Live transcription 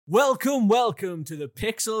Welcome to the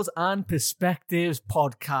Pixels and Perspectives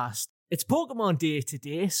podcast. It's Pokemon Day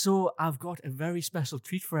today, so I've got a very special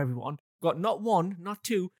treat for everyone. Got not one, not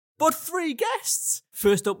two, but three guests.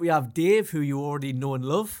 First up, we have Dave, who you already know and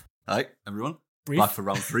love. Hi, everyone. Brief. Back for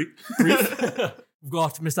round 3. Brief. We've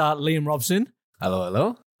got Mr. Liam Robson.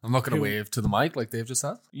 Hello. I'm not going to wave to the mic like Dave just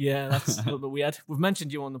said. Yeah, that's a little bit weird. We've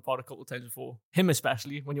mentioned you on the pod a couple of times before. Him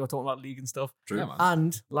especially, when you were talking about league and stuff. True. Yeah, man.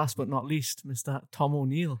 And last but not least, Mr. Tom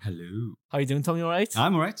O'Neill. Hello. How you doing, Tom? You all right?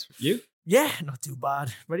 I'm alright. You? Yeah, not too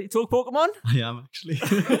bad. Ready to talk Pokemon? I am actually.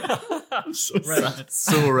 I'm so sad.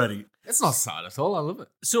 So ready. It's not sad at all. I love it.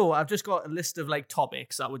 So I've just got a list of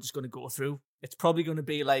topics that we're just going to go through. It's probably going to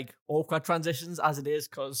be awkward transitions as it is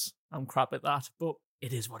because I'm crap at that, but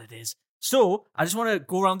it is what it is. So I just want to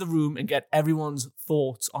go around the room and get everyone's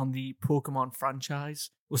thoughts on the Pokemon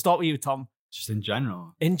franchise. We'll start with you, Tom. Just in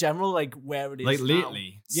general. In general, where it is now.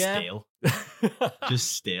 Lately, Yeah. stale.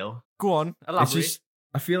 Just stale. Go on, elaborate.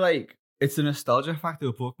 I feel like it's the nostalgia factor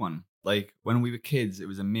of Pokemon. Like, when we were kids, it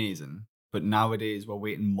was amazing. But nowadays, we're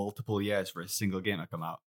waiting multiple years for a single game to come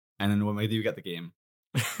out. And then when we do get the game,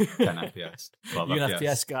 10 FPS, 12 You're an FPS.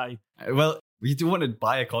 FPS guy. Well, you do want to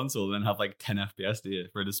buy a console and have 10 FPS, do you?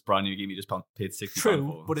 For this brand new game you just paid £60 True,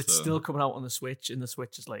 for. but it's so. still coming out on the Switch, and the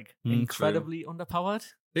Switch is incredibly underpowered.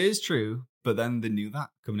 It is true, but then they knew that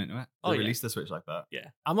coming into it. They Oh, yeah. released the Switch like that. Yeah,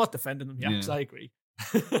 I'm not defending them because I agree.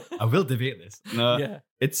 I will debate this. No, Yeah.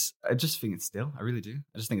 I just think it's still. I really do.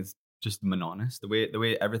 I just think it's just monotonous. The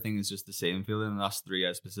way everything is just the same feeling in the last 3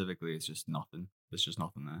 years specifically. It's just nothing. There's just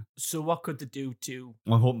nothing there. So what could they do to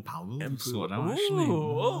I'm hoping Powell will improve? sort out, actually.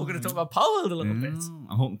 We're going to talk about Power a little bit.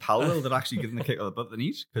 I'm hoping Powell will actually give them the kick of the butt they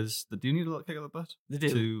need, because they do need a little kick of the butt. They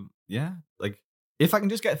do. If I can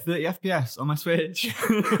just get 30 FPS on my Switch,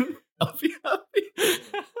 I'll be happy.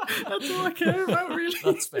 That's all I care about, really.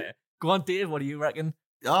 That's fair. Go on, Dave. What do you reckon?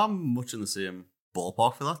 I'm much in the same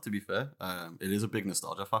ballpark for that, to be fair. It is a big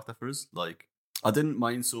nostalgia factor for us. I didn't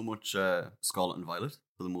mind so much Scarlet and Violet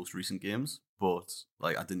for the most recent games, but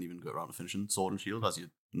I didn't even go around to finishing Sword and Shield, as you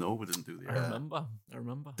know. We didn't do the I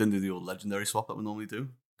remember. didn't do the old legendary swap that we normally do,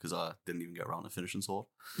 because I didn't even get around to finishing Sword.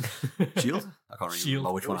 Shield? I can't really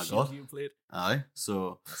remember which one I got. You played. Aye,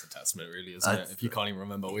 so That's a testament, really, isn't it? If you can't even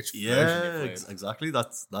remember which version yeah, you played. exactly.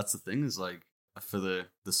 That's the thing, is for the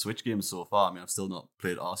Switch games so far. I mean, I've still not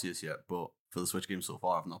played Arceus yet, but for the Switch games so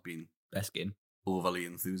far, I've not been Best game. overly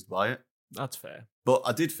enthused by it. That's fair. But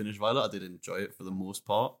I did finish Violet. I did enjoy it for the most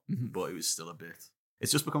part, Mhm. but it was still a bit.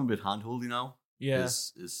 It's just become a bit handholdy now. Yeah.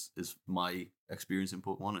 Is my experience in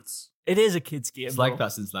Pokemon. It is a kid's game. It's like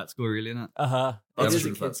that since Let's Go, really, isn't it? It That's is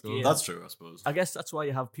a true, kid's game. That's true, I suppose. I guess that's why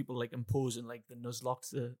you have people imposing the Nuzlocke,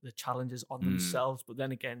 the challenges on themselves. But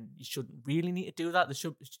then again, you shouldn't really need to do that. There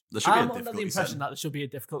should be I'm a under the difficulty impression setting. that there should be a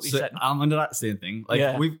difficulty So setting. I'm under that same thing.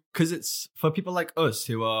 Yeah. Because it's for people like us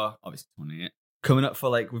who are obviously 28, coming up for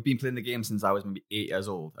we've been playing the game since I was maybe 8 years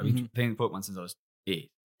old. I've been playing Pokemon since I was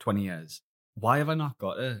 20 years. Why have I not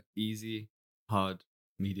got a easy, hard,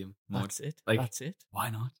 medium mode? That's it. Like, That's it. Why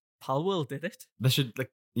not? Palworld did it. They should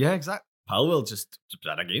yeah, exactly. Pal will just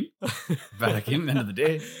better game. Better game at the end of the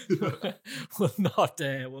day. we'll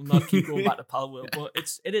not keep going back to Palworld, but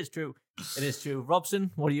it is true. It is true.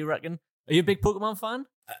 Robson, what do you reckon? Are you a big Pokemon fan?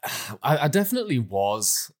 I definitely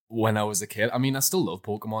was when I was a kid. I mean, I still love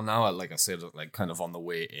Pokemon now. Like I said, kind of on the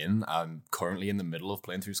way in. I'm currently in the middle of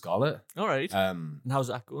playing through Scarlet. All right. And how's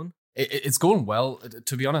that going? It's going well.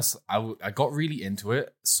 To be honest, I got really into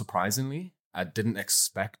it, surprisingly. I didn't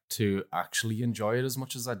expect to actually enjoy it as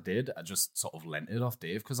much as I did. I just sort of lent it off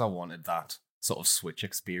Dave because I wanted that sort of Switch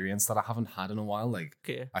experience that I haven't had in a while.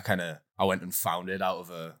 Okay. I went and found it out of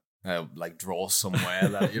a drawer somewhere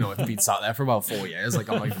that, it's been sat there for about 4 years. I'm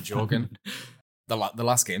not even joking. The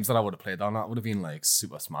last games that I would have played on that would have been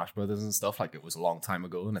Super Smash Brothers and stuff. It was a long time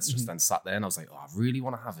ago, and it's just then sat there and I was like, oh, I really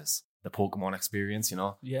want to have the Pokemon experience,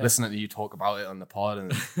 Yeah. listening to you talk about it on the pod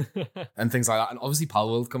and things like that. And obviously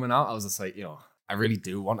Palworld coming out, I was just like, I really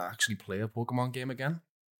do want to actually play a Pokemon game again.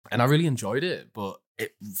 And I really enjoyed it, but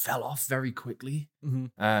it fell off very quickly. Mm-hmm.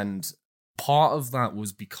 And part of that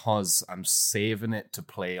was because I'm saving it to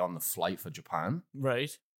play on the flight for Japan.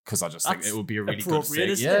 Right. Because I just think it would be a really good appropriate, thing.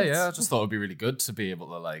 isn't it? Yeah. I just thought it would be really good to be able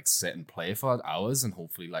to sit and play for hours and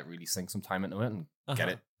hopefully really sink some time into it and get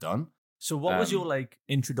it done. So what was your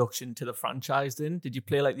introduction to the franchise then? Did you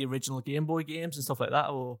play the original Game Boy games and stuff like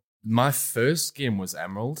that, or My first game was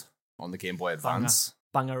Emerald on the Game Boy Advance.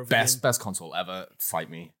 banger of a Best console ever. Fight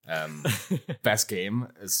me. Best game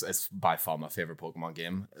is by far my favorite Pokemon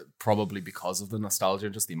game. Probably because of the nostalgia,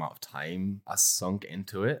 just the amount of time I sunk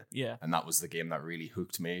into it. Yeah. And that was the game that really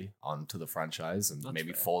hooked me onto the franchise and made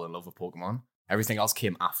me fall in love with Pokemon. Everything else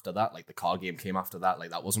came after that. Like the card game came after that. Like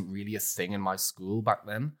that wasn't really a thing in my school back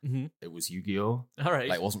then. Mm-hmm. It was Yu-Gi-Oh! All right.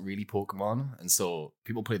 Like it wasn't really Pokemon. And so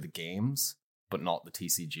people played the games, but not the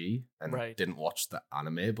TCG, and didn't watch the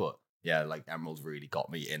anime. But yeah, like Emerald really got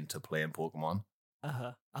me into playing Pokemon.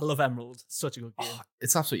 I love Emerald. Such a good game. Oh,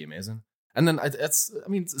 it's absolutely amazing. And then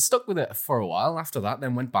stuck with it for a while after that,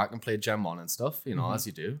 then went back and played Gen 1 and stuff, as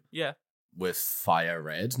you do. Yeah. With Fire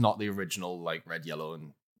Red, not the original like Red, Yellow,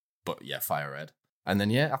 but yeah, Fire Red. And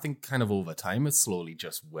then, I think kind of over time, it's slowly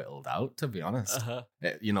just whittled out, to be honest.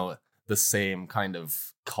 The same kind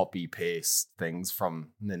of copy-paste things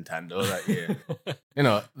from Nintendo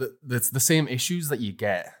that it's the same issues that you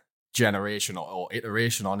get generation or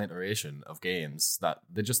iteration on iteration of games that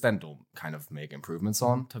they just then don't kind of make improvements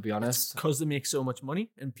on, to be honest. Because they make so much money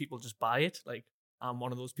and people just buy it. Like, I'm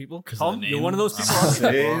one of those people. Tom, you're one of those people.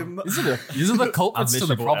 Same. These are the culprits to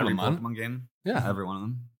the problem, man. Pokemon game. Yeah. Every one of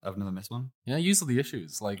them. I've never missed one. Yeah, these are the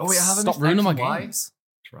issues. Like, haven't stop ruining my Y? games.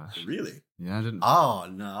 Trash. Really? Yeah, I didn't. Oh,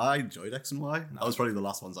 no, I enjoyed X and Y. That was probably the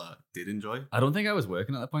last ones I did enjoy. I don't think I was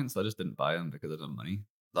working at that point, so I just didn't buy them because I didn't have money.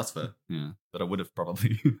 That's fair. Yeah, but I would have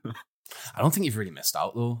probably. I don't think you've really missed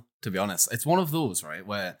out, though, to be honest. It's one of those, right,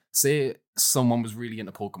 where, say, someone was really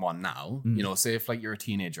into Pokemon now, say if, like, you're a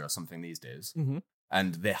teenager or something these days,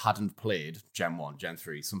 and they hadn't played Gen 1, Gen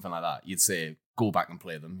 3, something like that, you'd say, go back and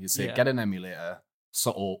play them. You'd say, get an emulator,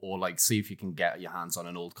 or like, see if you can get your hands on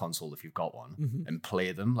an old console if you've got one, and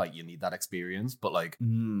play them. Like, you need that experience. But, like,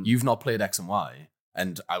 you've not played X and Y,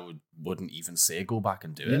 and I wouldn't even say go back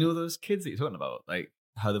and do it. You know those kids that you're talking about? Like,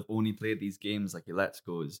 how they've only played these games, like your Let's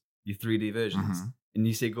Goes, your 3D versions, and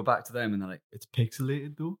you say go back to them, and they're like, it's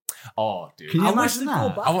pixelated though. Oh, dude! Can you I wish imagine to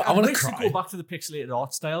that? go back. I I wanna wish to cry. go back to the pixelated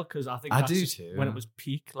art style because I think I that's do too. when it was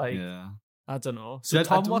peak. Like, Yeah. I don't know. So So I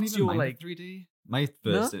Tom, don't what's even your mind like? 3D? My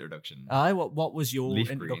first introduction. What was your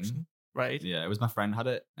Leaf introduction? green. Right. Yeah, it was my friend had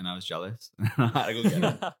it, and I was jealous. I had to go get it,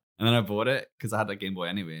 and then I bought it because I had that Game Boy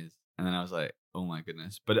anyways. And then I was like, oh my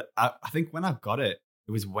goodness! But I think when I got it,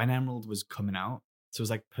 it was when Emerald was coming out, so it was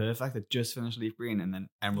like perfect. I just finished Leaf Green, and then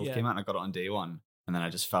Emerald came out, and I got it on day one, and then I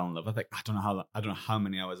just fell in love. I think I don't know how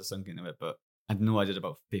many hours I sunk into it, but I know I did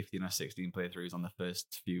about 15 or 16 playthroughs on the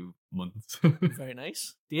first few months. Very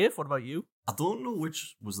nice. Dave, what about you? I don't know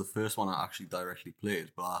which was the first one I actually directly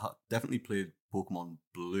played, but I definitely played Pokemon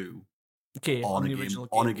Blue Okay, on the a original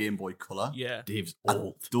on a Game Boy Color. Yeah. Dave's I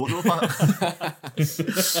old. don't know if I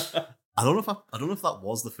don't know if that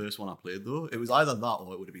was the first one I played though. It was either that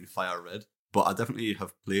or it would have been Fire Red. But I definitely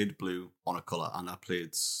have played Blue on a color, and I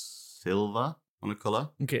played Silver on a color.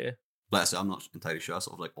 Okay. Like I say, I'm not entirely sure,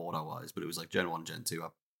 sort of like order wise, but it was like Gen 1, Gen 2. I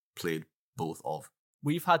played both of.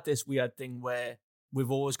 We've had this weird thing where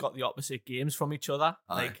we've always got the opposite games from each other.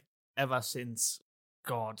 Aye. Like ever since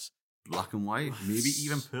God. Black and White, maybe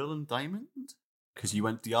even Pearl and Diamond. Because you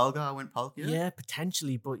went Dialga, I went Palkia. Yeah,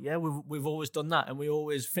 potentially, but yeah, we've always done that, and we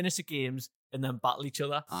always finish the games and then battle each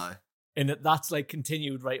other. Aye. And that's like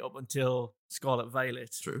continued right up until Scarlet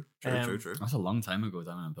Violet. True. Um, That's a long time ago,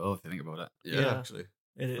 Diamond and Pearl, if you think about it. Yeah, actually.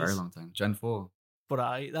 It is. Very long time. Gen 4.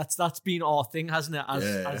 But that's been our thing, hasn't it?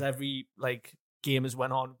 As every like game has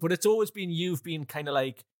went on. But it's always been you've been kind of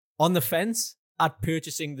like on the fence at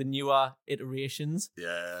purchasing the newer iterations.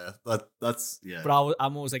 Yeah, that's yeah. But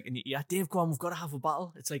I'm always like, yeah, Dave, go on, we've got to have a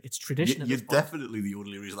battle. It's like it's tradition. You're definitely the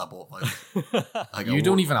only reason I bought Violet. Like, You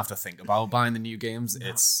don't even have to think about buying the new games. No.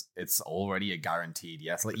 It's already a guaranteed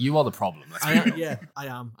yes. Like you are the problem. I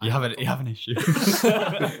am. You have an issue.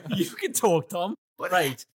 You can talk, Tom.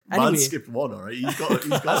 Right. Man Anyway, skipped one, alright. He's got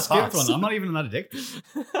Skipped packs. one. I'm not even that addicted.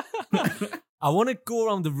 I want to go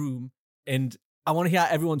around the room and I want to hear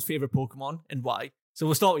everyone's favorite Pokemon and why. So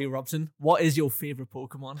we'll start with you, Robson. What is your favorite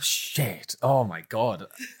Pokemon? Shit! Oh my god!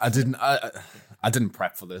 I didn't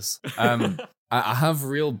prep for this. I have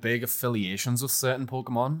real big affiliations with certain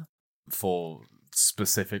Pokemon for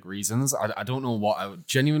specific reasons. I don't know what I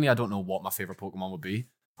don't know what my favorite Pokemon would be.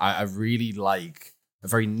 I really like a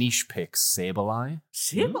very niche pick, Sableye.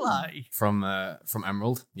 Sableye from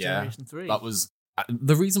Emerald. Yeah, Generation 3. That was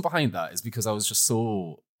the reason behind that is because I was just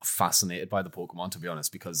so fascinated by the Pokemon, to be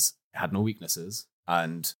honest, because it had no weaknesses.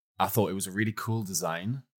 And I thought it was a really cool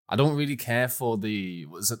design. I don't really care for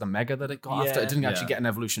was it the Mega that it got after? It didn't actually get an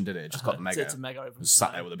evolution, did it? It just got the Mega. It's a Mega It was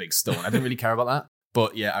sat there with a big stone. I didn't really care about that.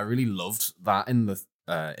 But yeah, I really loved that in the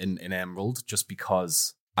in Emerald just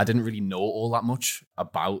because I didn't really know all that much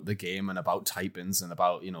about the game and about typings and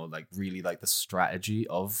about, like really like the strategy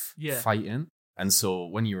of fighting. And so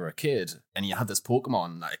when you were a kid and you had this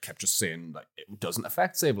Pokemon that it kept just saying like it doesn't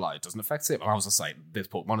affect Sableye, it doesn't affect Sableye. And I was just like, this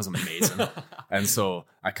Pokemon is amazing. And so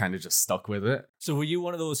I kind of just stuck with it. So were you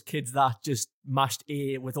one of those kids that just mashed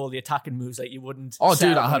A with all the attacking moves that you wouldn't? Oh, set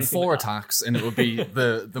dude, up I or had anything 4 like that? attacks, and it would be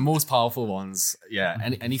the most powerful ones. Yeah,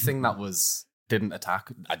 anything that didn't attack,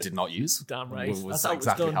 I did not use. Damn right. Was That's how it was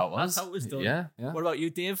exactly done. how it was. That's how it was done. Yeah. What about you,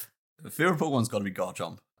 Dave? The favorite Pokemon's got to be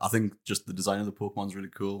Garchomp. I think just the design of the Pokemon's really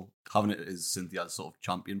cool. Having it as Cynthia's sort of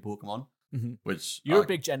champion Pokemon, Mhm. which You're a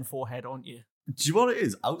big Gen 4 head, aren't you? Do you know what it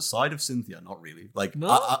is? Outside of Cynthia, not really. Like No?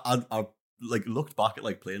 I like looked back at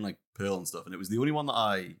like playing like Pearl and stuff, and it was the only one that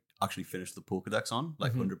I actually finished the Pokedex on,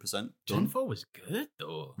 like 100%. Gen done. 4 was good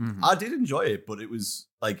though. Mhm. I did enjoy it, but it was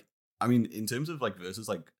like, I mean, in terms of like versus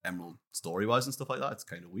like Emerald story wise and stuff like that, it's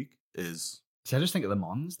kind of weak. See, I just think of the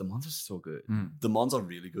Mons. The Mons are so good. The Mons are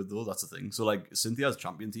really good though. That's the thing. So like Cynthia's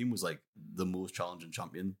champion team was like the most challenging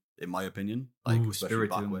champion in my opinion. Like Ooh, especially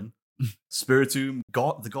back Spiritomb. when Spiritomb,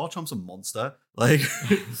 the Garchomp's a monster. Like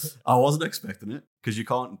I wasn't expecting it because you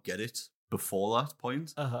can't get it before that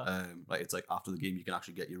point. Uh-huh. Like it's like after the game you can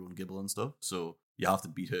actually get your own Gibble and stuff. So you have to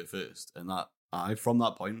beat her first. And from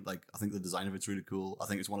that point, like I think the design of it's really cool. I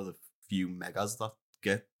think it's one of the few megas that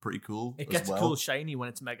get pretty cool. It as gets well. cool shiny when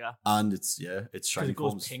it's mega. And it's 'Cause shiny it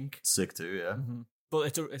goes form's pink. sick too, yeah. Mhm.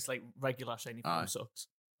 But it's like regular shiny form Aye. sucks.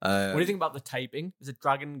 What do you think about the typing? Is it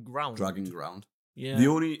Dragon Ground? Dragon Ground. Yeah. The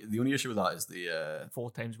only issue with that is the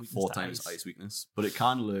 4 times weakness. 4 to times ice weakness, but it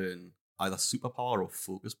can learn either superpower or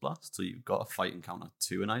focus blast. So you've got a fight encounter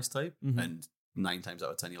 2 an ice type, Mhm. and 9 times out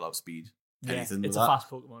of 10 you'll outspeed Yeah, anything it's with a that. fast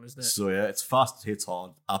Pokemon, isn't it? So yeah, it's fast, hits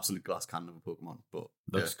hard, absolute glass cannon of a Pokemon. But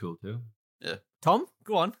Looks cool too. Tom,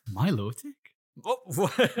 go on. Milotic. Oh,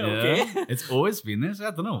 okay. Yeah. It's always been this. I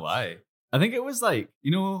don't know why. I think it was like,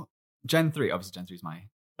 Gen 3. Obviously, Gen 3 is my.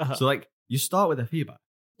 Uh-huh. So like, you start with a feedback,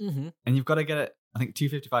 Mm-hmm. and you've got to get it. I think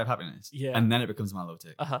 255 happiness. Yeah. And then it becomes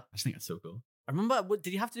Milotic. Uh-huh. I just think that's so cool. I remember.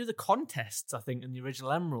 Did you have to do the contests? I think in the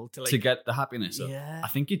original Emerald to like To get the happiness up. Yeah. I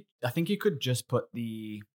think you could just put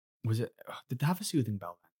the. Was it? Did they have a soothing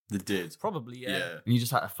bell then? they did. Probably. Yeah. Yeah. And you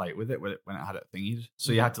just had to fight with it when it had it thingied.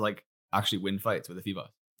 So you had to like actually win fights with the feedback.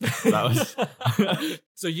 That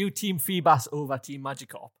So you team Feebas over team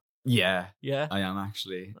Magikarp. Yeah, Yeah. I am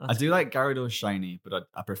actually. That's I do like Gyarados shiny, but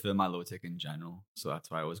I prefer Milotic in general. So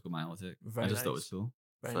that's why I always go Milotic. Very I just thought it was nice. cool.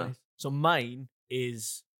 Very Fair. nice. So mine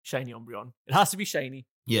is shiny Umbreon. It has to be shiny.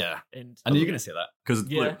 Yeah. And I knew you were going to say that. Because it's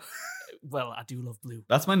blue. yeah. Well, I do love blue.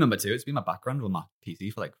 That's my number 2. It's been my background on my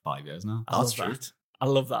PC for like 5 years now. I That's love true. that. I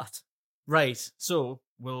love that. Right. So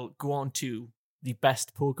we'll go on to the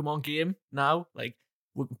best Pokemon game now. Like,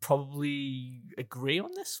 we can probably agree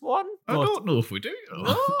on this one. I but- don't know if we do.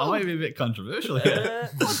 No. I might be a bit controversial here.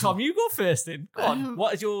 Go on, Tom, you go first then. Go on.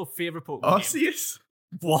 What is your favourite Pokemon game? Arceus.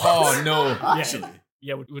 What? Oh no! Actually,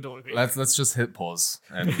 Yeah, we don't agree. Let's just hit pause.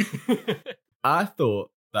 And I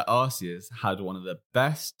thought that Arceus had one of the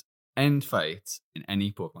best end fights in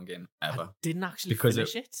any Pokemon game I ever. didn't actually Because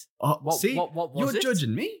finish it. Oh, What- see, what was you're it?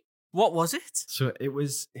 judging me. What was it? So it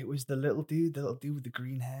was the little dude with the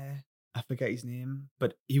green hair. I forget his name,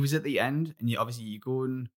 but he was at the end, and you go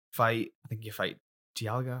and fight. I think you fight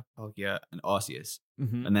Dialga, Palkia, and Arceus,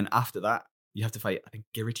 Mm-hmm. and then after that you have to fight I think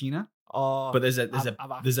Giratina. Oh, But there's a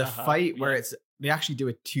uh-huh, fight where yeah. they actually do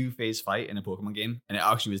a 2-phase fight in a Pokemon game, and it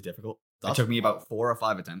actually was difficult. That's it took me about wild. 4 or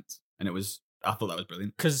 5 attempts, and I thought that was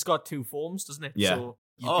brilliant. because it's got 2 forms, doesn't it? Yeah. So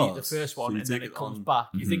you Oh, beat the first so one, you and then take it it comes on. back.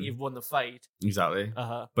 You think Mhm. you've won the fight. Exactly.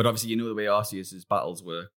 Uh-huh. But obviously, you know the way Arceus's battles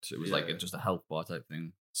work. So it was like Yeah. just a health bar type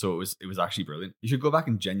thing. So it was actually brilliant. You should go back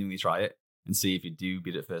and genuinely try it and see if you do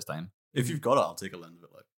beat it first time. if you've got it, I'll take a lend of it.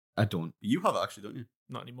 Like I don't. you have it actually, don't you?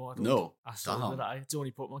 Not anymore. I don't. No. I sold Damn. it. It's the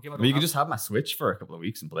only Pokemon game I don't But you can have. just have my Switch for a couple of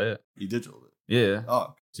weeks and play it. You digital it. Yeah.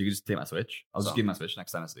 Oh, So you can just take my Switch. I'll just Sound. give you my Switch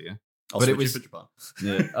next time I see you. I'll But it switch was- you for Japan.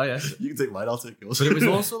 Yeah. Oh yeah. You can take mine. I'll take yours. But it was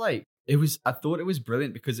also like I thought it was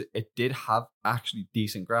brilliant because it did have actually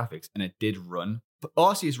decent graphics and it did run. But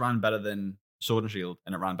Arceus ran better than Sword and Shield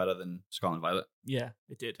and it ran better than Scarlet and Violet. Yeah,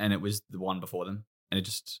 it did. And it was the one before them. And I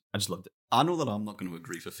just loved it. I know that I'm not going to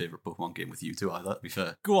agree for favorite Pokemon game with you two either. To be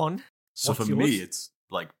fair. Go on. So What's for me, yours? it's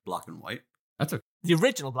like Black and White. That's okay. The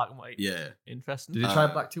original Black and White. Yeah, Interesting. Did you try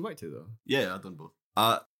Uh, Black 2 White 2 though? yeah, I've done both.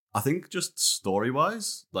 I think just story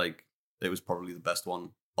wise, like it was probably the best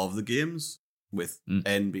one of the games, with Mm.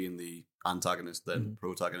 N being the antagonist, then Mhm.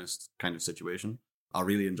 protagonist kind of situation. I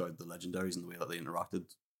really enjoyed the legendaries and the way that they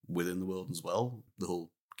interacted within the world as well. The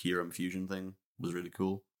whole Kyurem fusion thing was really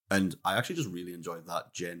cool, and I actually just really enjoyed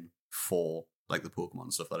that Gen 4, like the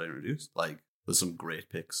Pokemon stuff that I introduced. Like, there's some great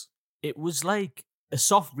picks. It was like a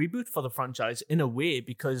soft reboot for the franchise in a way,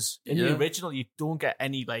 because in the Yeah. original you don't get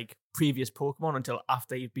any like previous Pokemon until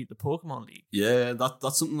after you beat the Pokemon League. Yeah,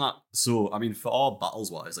 that's something that. So I mean, for our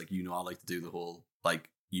battles wise, like I like to do the whole like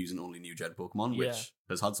using only new gen Pokemon, which Yeah.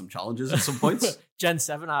 has had some challenges at some points. Gen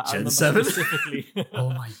 7, I Gen remember 7? specifically. Oh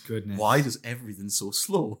my goodness. Why does everything so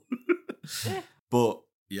slow? But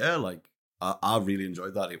yeah, like I really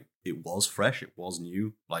enjoyed that. It was fresh. It was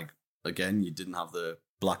new. Like again, you didn't have the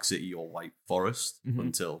Black City or White Forest Mhm.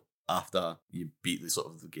 until after you beat the sort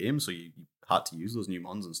of the game. So you had to use those new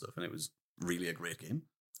mons and stuff, and it was really a great game.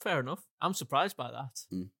 Fair enough. I'm surprised by that.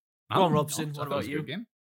 Mm. Go on, I'm Robson, not. what I thought it was about a you? good game.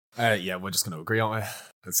 Yeah, we're just going to agree, aren't we?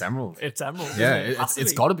 It's Emerald. It's Emerald. Yeah, isn't it? Has to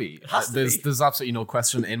it's be. got to be. It has to There's be. there's absolutely no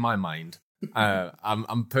question in my mind.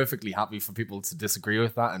 I'm perfectly happy for people to disagree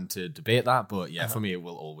with that and to debate that, but yeah, for me it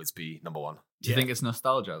will always be number one. Do you Yeah. think it's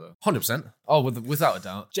nostalgia though? 100%. Oh, without a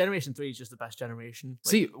doubt. Generation 3 is just the best generation.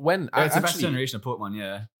 Like, See, when It's the best actually, generation of Pokemon,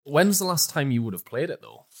 yeah. when's the last time you would have played it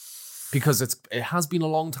though? Because it has been a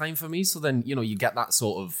long time for me. So then you get that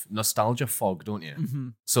sort of nostalgia fog, don't you?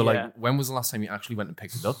 mhm. So Yeah. like, when was the last time you actually went and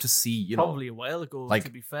picked it up to see? Probably a while ago, like,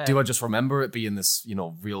 to be fair. do I just remember it being this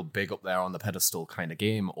real big up there on the pedestal kind of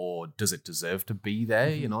game, or does it deserve to be there?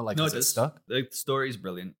 Like, No, is it it is. stuck? The story's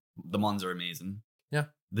brilliant. The mons are amazing. Yeah.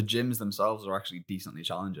 The gyms themselves are actually decently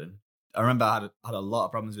challenging. I remember I had a lot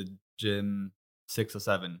of problems with gym 6 or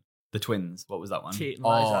 7. The twins. What was that one? Kate and Oh,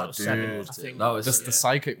 Liza was dude. 7, I think. That was The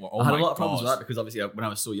psychic one. Oh I had my a lot of problems God. with that because obviously when I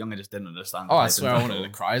was so young, I just didn't understand. Oh, I the swear I typing. wanted to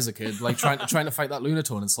cry as a kid, like trying to fight that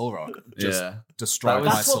Lunatone in Solrock. Just Yeah. destroyed That was-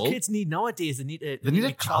 my That's soul. what kids need nowadays. They need to They need to a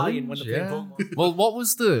be crying when challenge, they're yeah. playing Pokemon. Well, what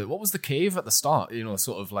was the cave at the start?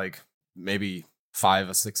 Sort of like maybe 5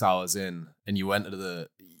 or 6 hours in, and you went to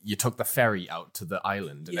you took the ferry out to the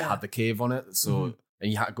island, and it Yeah. had the cave on it. So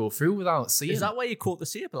and you had to go through without seeing. Is that where you caught the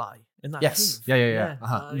Sableye in that Yes. cave? Yeah.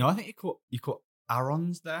 Uh-huh. No, I think you caught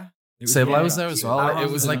Arons there. It was- Sableye yeah, was there as well. Arons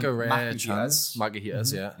It was and like a then rare Makuhitas. chance.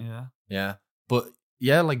 Makuhitas, yeah. Yeah. Yeah. But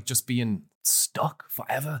yeah, like just being stuck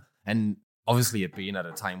forever. And obviously it being at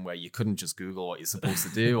a time where you couldn't just Google what you're supposed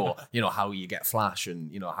to do or, how you get Flash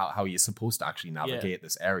and, how you're supposed to actually navigate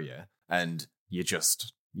this area. And you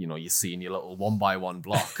just, you're seeing your little 1x1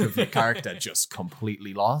 block of your character just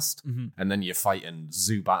completely lost. Mhm. And then you're fighting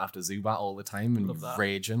Zubat after Zubat all the time and Love you're that.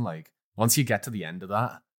 raging. Like once you get to the end of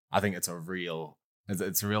that, I think it's a real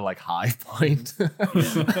like high point.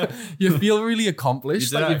 You feel really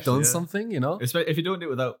accomplished, You did like you've actually, done yeah. something, If you don't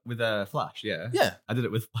do it with Flash, yeah. Yeah. I did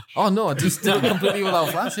it with Flash. Oh no, I just did it completely without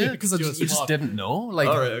Flash, yeah, because You're you just smart. didn't know. Like,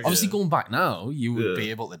 All right, okay. obviously, going back now, you would Yeah. be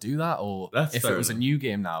able to do that. Or That's if it fair was a enough. new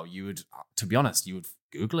game now, you would, to be honest, you would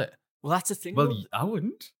Google it. Well, that's the thing. Well, though. I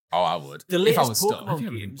wouldn't. Oh, I would. The If I latest was Pokemon stuck.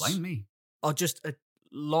 You games blind me. are just a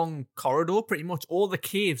long corridor, pretty much. All the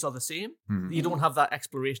caves are the same. Mhm. You don't have that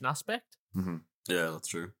exploration aspect. Mhm. Yeah, that's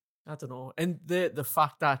true. I don't know. And the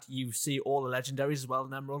fact that you see all the legendaries as well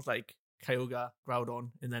in Emerald, like Kyogre, Groudon,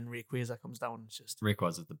 and then Rayquaza comes down. It's just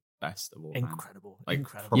Rayquaza is the best of all time. incredible. Like,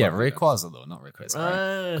 incredible. Yeah, Probably Rayquaza though, not Rayquaza.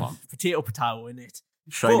 Right? Come on. Potato in it.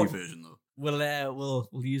 Shiny But- version though. We'll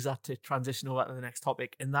use that to transition over to the next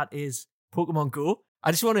topic, and that is Pokemon Go. I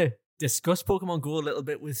just want to discuss Pokemon Go a little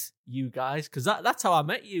bit with you guys because that's how I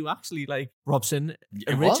met you. Actually, like Robson.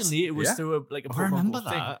 It was? Originally, it was Yeah. through a Pokemon I remember Go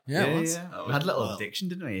thing. that. Yeah, it was. We had a little Wow. addiction,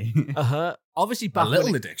 didn't we? Obviously, A back little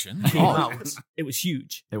when it addiction. came Oh. out, it was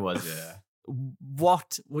huge. It was, yeah.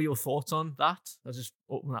 What were your thoughts on that? I'll just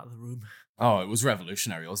open out of the room. Oh, it was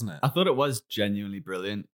revolutionary, wasn't it? I thought it was genuinely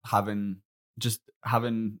brilliant having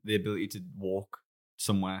the ability to walk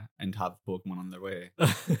somewhere and have Pokemon on their way.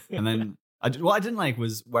 And then what I didn't like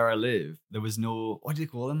was where I live, there was no, what do you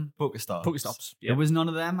call them? Pokestops. Pokestops. Yeah. There was none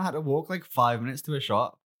of them. I had to walk like 5 minutes to a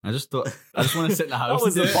shop. I just thought, I just want to sit in the house. That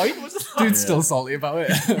was and the do it. point, was it? Dude's still salty about it.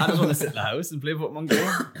 I just want to sit in the house and play Pokemon Go.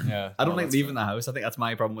 Yeah. I don't Oh, like that's leaving the house. I think that's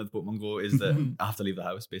my problem with Pokemon Go is that I have to leave the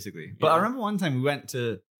house basically. But I remember one time we went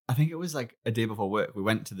to, I think it was like a day before work. We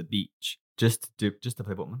went to the beach just to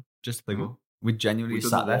play Pokemon, just to play Go. We genuinely We did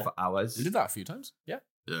sat the there walk. for hours. We did that a few times. Yeah.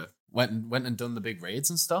 Yeah. Went and done the big raids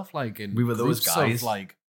and stuff. Like in We were those groups guys. of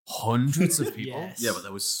like hundreds of people. Yes. Yeah, but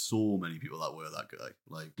there was so many people that were that guy.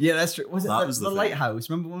 Like, Yeah, that's true. Was it That the, was the the thing. lighthouse?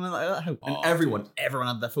 Remember when we were at the lighthouse? And Oh, everyone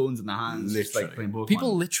had their phones in their hands, just like Literally. playing Pokemon.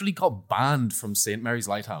 People literally got banned from St. Mary's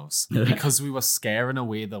Lighthouse because we were scaring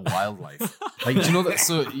away the wildlife. Like, do you know that?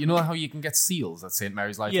 So you know how you can get seals at St.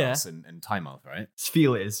 Mary's Lighthouse in Tynemouth, right?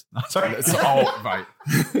 Feel is. Sorry. So, oh, right.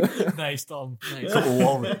 Nice, Tom. Nice. couple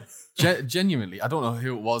Walrus. Genuinely, I don't know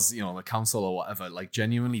who it was, the council or whatever, like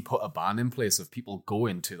genuinely put a ban in place of people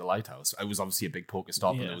going to the lighthouse. It was obviously a big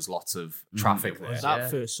Pokestop and there was lots of traffic there.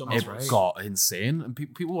 That first summer, It got insane and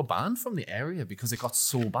people were banned from the area because it got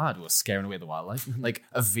so bad. It was scaring away the wildlife. Like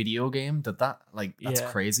a video game did that. Like that's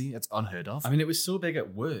crazy. It's unheard of. I mean, it was so big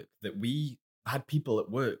at work that we had people at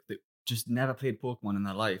work that just never played Pokemon in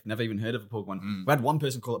their life, never even heard of a Pokemon. We had one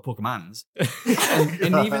person call it Pokemons,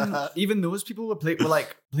 and even those people were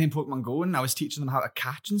like playing Pokemon Go, and I was teaching them how to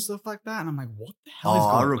catch and stuff like that. And I'm like, what the hell is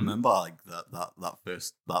going on? I remember like that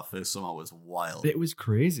first summer was wild. It was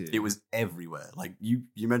crazy. It was everywhere. Like you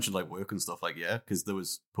mentioned like work and stuff. Like because there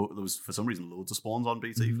was for some reason loads of spawns on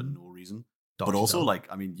BT for no reason. But also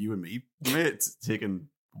like I mean, you and me, mate, taking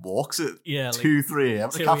walks at 2-3 a.m.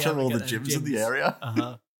 to capture all the gyms in the area.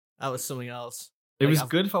 That was something else. It was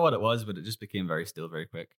good for what it was, but it just became very still very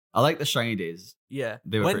quick. I like the shiny days. Yeah.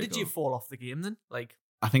 When did you fall off the game then? Like,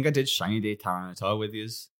 I think I did shiny day Tyranitar with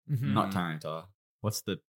yous. Not Tyranitar. What's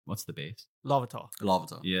the base? Larvitar.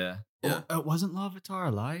 Yeah. Yeah. Oh, it wasn't Larvitar,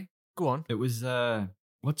 a lie. Go on. It was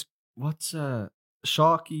what's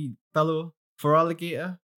Sharky fellow for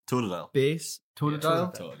alligator? Totodile. Base.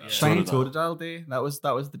 Totodile. Totodile. Shiny Totodile day. That was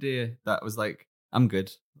the day that was like, I'm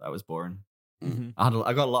good. That was boring. I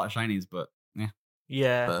got a lot of shinies, but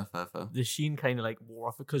yeah. Fair. The sheen kind of like wore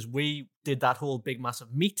off because we did that whole big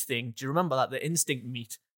massive meet thing. Do you remember that? The Instinct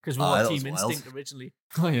meet. Because we were Team Instinct originally.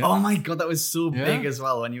 Oh, yeah. Oh my god, that was so big as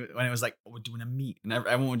well. When it was like, we're doing a meet, and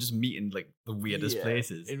everyone would just meet in like the weirdest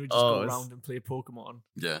places. And we'd just go around and play Pokemon.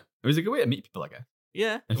 Yeah. It was a good way to meet people, I guess.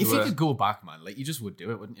 Yeah. If you could go back, man, like you just would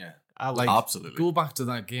do it, wouldn't you? Like, absolutely. Go back to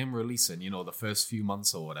that game releasing, the first few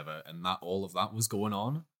months or whatever, and that all of that was going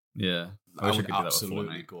on. Yeah. I would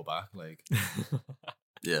absolutely go back. Like,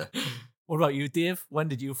 yeah. What about you, Dave? When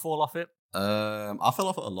did you fall off it? I fell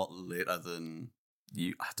off it a lot later than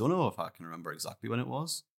you. I don't know if I can remember exactly when it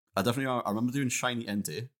was. I remember doing shiny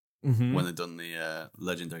Entei when they done the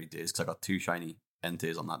legendary days because I got 2 shiny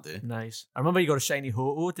Enteis on that day. Nice. I remember you got a shiny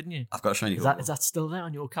Ho-Oh, didn't you? I've got a shiny Ho-Oh. Is that still there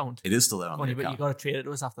on your account? It is still there on the account. You got to trade it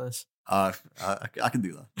to us after this. I can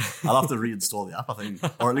do that. I'll have to reinstall the app, I think,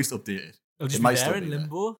 or at least update it. It'll just be there in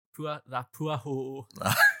limbo. That poor Ho-Oh.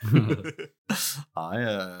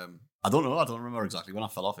 I don't know. I don't remember exactly when I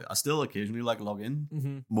fell off it. I still occasionally log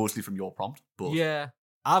in, mostly from your prompt. But yeah,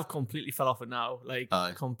 I've completely fell off it now,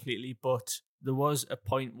 completely. But there was a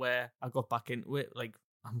point where I got back into it. Like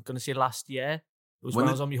I'm gonna say last year. It was when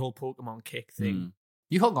I was on my whole Pokemon kick thing.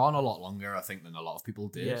 You hung on a lot longer, I think, than a lot of people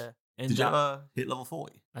did. Yeah. Did you ever hit level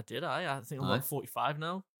 40? I did. I think I'm like 45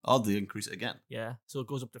 now. Oh, they increase it again? Yeah, so it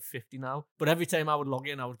goes up to 50 now. But every time I would log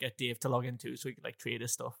in, I would get Dave to log in too, so he could like trade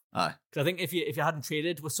his stuff. Aye. Because I think if you hadn't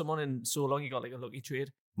traded with someone in so long, you got like a lucky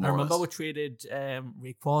trade. I remember we traded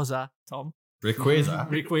Rayquaza, Tom.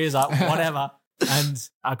 Rayquaza, whatever. And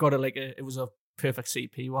I got it was a perfect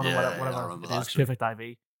CP one or whatever. It was perfect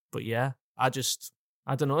IV. But yeah, I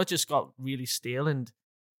don't know, it just got really stale and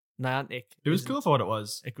Niantic. It was cool for what it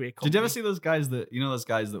was. A great company. Did you ever see those guys that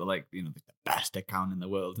were like, the best account in the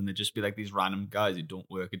world, and they'd just be like these random guys who don't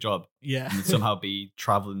work a job. Yeah. And they'd somehow be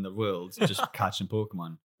traveling the world just catching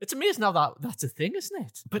Pokemon. It's amazing how that's a thing, isn't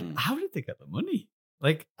it? But how did they get the money?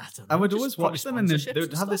 Like, I don't know. I would always watch them and they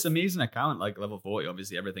would have this amazing account, like level 40,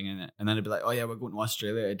 obviously everything in it. And then it'd be like, oh yeah, we're going to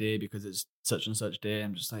Australia today because it's such and such day.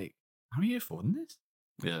 I'm just like, how are you affording this?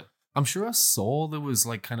 Yeah. I'm sure I saw there was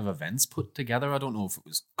like kind of events put together. I don't know if it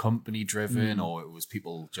was company driven or it was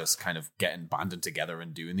people just kind of getting banded together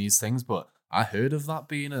and doing these things, but I heard of that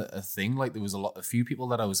being a thing. Like there was a few people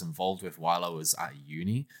that I was involved with while I was at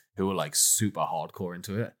uni who were like super hardcore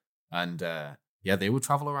into it. And yeah, they would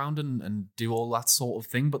travel around and do all that sort of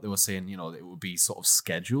thing, but they were saying, it would be sort of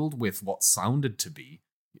scheduled with what sounded to be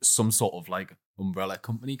some sort of like umbrella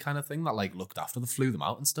company kind of thing that like looked after them, flew them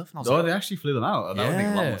out and stuff. And I was like, they actually flew them out. That would make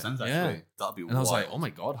a lot more sense, actually. Yeah. That'd be and I was like, oh my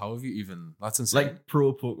god, how have you even? That's insane. Like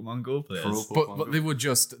pro Pokemon Go players. But they were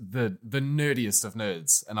just the nerdiest of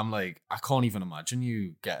nerds, and I'm like, I can't even imagine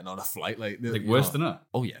you getting on a flight like worse than that.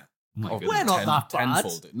 Oh yeah, we're not that bad.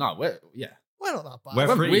 Tenfold. No, we're not that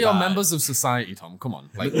bad. We are members of society, Tom. Come on,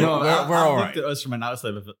 like no, we're all right. Looked at us from an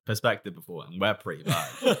outside perspective before, and we're pretty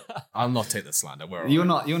bad. I'll not take the slander. You're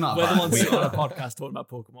not. We're the ones sitting on a podcast talking about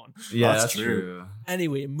Pokemon. Yeah, that's true.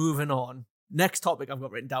 Anyway, moving on. Next topic I've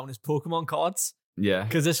got written down is Pokemon cards. Yeah,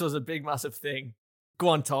 because this was a big, massive thing. Go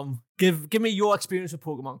on, Tom. Give me your experience with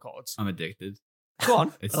Pokemon cards. I'm addicted. Go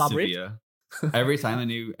on. It's elaborate. Severe. Every time a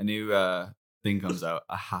new thing comes out,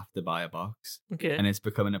 I have to buy a box. Okay. And it's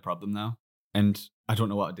becoming a problem now. and I don't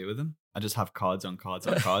know what to do with them. I just have cards on cards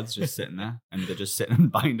on cards just sitting there, and they're just sitting in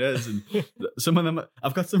binders. And some of them,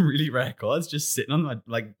 I've got some really rare cards just sitting on my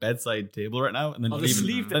like bedside table right now, and they're not even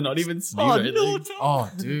sleeved. Oh, or anything. no, Tom.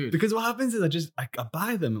 Oh, dude. Because what happens is I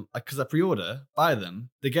buy them because I pre-order, buy them,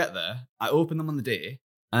 they get there, I open them on the day,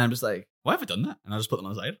 and I'm just like, why have I done that? And I just put them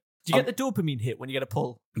on the side. Do you get the dopamine hit when you get a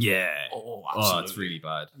pull? Yeah. Oh, Oh, absolutely. it's really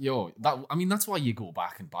bad. Yo, that's why you go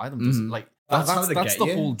back and buy them, doesn't Mhm. like That's how that's they that's get the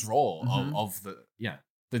you. whole draw Mhm. of the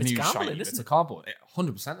the It's new gambling, shiny. isn't It's a it? cardboard.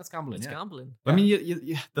 100% it's gambling. It's yeah. gambling. I mean,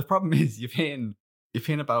 you, the problem is you're paying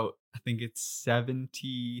about, I think it's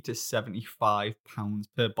 70 to 75 pounds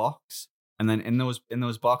per box. And then in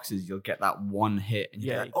those boxes, you'll get that one hit, and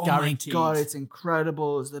you're Yeah, like, "Oh guaranteed. my god, it's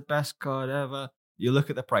incredible! It's the best card ever." You look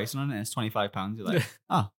at the pricing on it, and it's £25. You're like,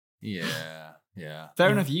 "Oh, Yeah. fair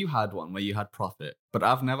enough." You had one where you had profit, but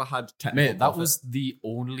I've never had technical Mate, that profit. was the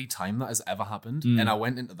only time that has ever happened, Mm. and I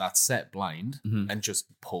went into that set blind Mhm. and just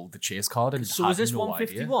pulled the chase card and So had was this no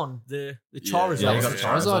 151? idea. The Charizard? Yeah, you you got got the the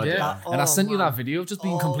Charizard, Charizard, yeah. yeah. And I sent you man. that video of just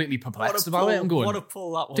being Oh, completely what a perplexed about it pull, and going, what a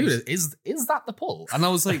pull that was. dude, is that the pull? And I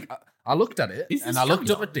was like, I looked at it Is and this I looked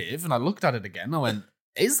up Charizard? at Dave and I looked at it again. I went,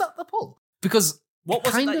 is that the pull? Because What it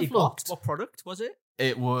was it kind that of you got? looked. What product was it?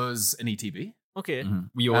 It was an ETB. Okay. Mhm.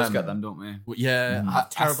 We always get Um, them, don't we? Well, yeah, Mhm.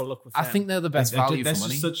 Terrible luck with I them. think they're the best value That's for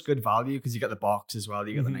money. just such good value because you get the box as well.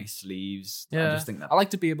 You get the Mhm. nice sleeves. Yeah, I just think that I like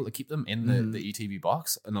to be able to keep them in the Mhm. ETB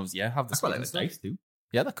box, and I was have the that's quite sleeves like and the stuff. dice too.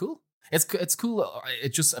 Yeah, they're cool. It's cool. It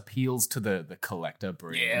just appeals to the collector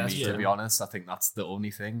brain. Yeah, me, yeah. to be honest, I think that's the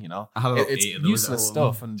only thing. I have about It's 8 of those useless at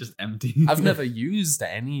home, stuff, and just empty. I've never used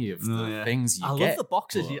any of No, the yeah. things you I get. love the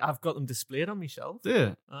boxes. but- I've got them displayed on my shelf. Yeah.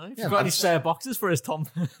 If Yeah, you've got any that's- spare boxes for us, Tom?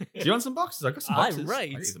 Do you want some boxes? I got some Aye, boxes.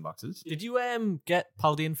 right. I need some boxes. Did you get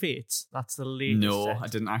Paldean Fates? That's the latest No, set. I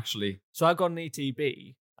didn't actually. So I got an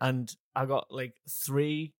ATB and I got like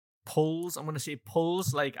 3 pulls. I'm gonna say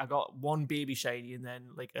pulls. Like I got 1 baby shiny and then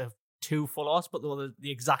like 2 full arts, but they were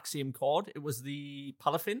the exact same card. It was the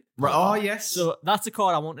Palafin. Right. Oh yes. So that's a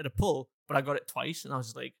card I wanted to pull, but I got it twice, and I was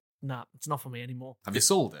just like, nah, it's not for me anymore. Have you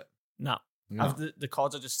sold it? Nah. No. The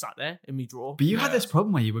cards are just sat there in my drawer. but you had Yeah. this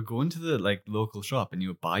problem where you were going to the like local shop and you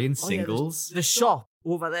were buying Oh, yeah, singles. The shop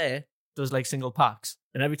over there does like single packs,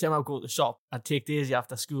 and every time I go to the shop, I'd take Daisy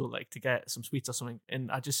after school like to get some sweets or something,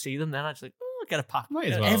 and I just see them. Then I just like, oh, I'll get a pack. Might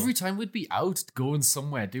as Yeah. well. Every time we'd be out going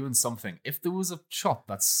somewhere doing something, if there was a shop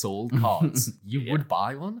that sold cards, you Yeah. would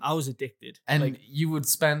buy one. I was addicted, And like, you would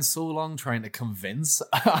spend so long trying to convince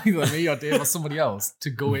either me or Dave or somebody else to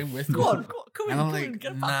go in with go me. on, come in, And I'm come like, in,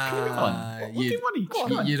 get a nah, pack. Come on. What do you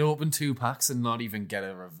want each? you'd open 2 packs and not even get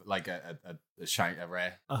a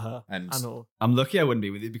rare. And I know. I'm lucky I wouldn't be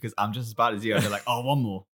with you because I'm just as bad as you. I'd be like, oh, one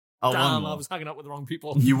more. Oh, one Damn, more. I was hanging out with the wrong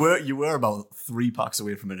people. You were about 3 packs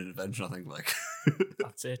away from an intervention, I think. Like,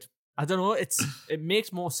 That's it. I don't know. It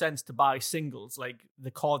makes more sense to buy singles, like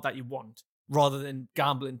the card that you want, rather than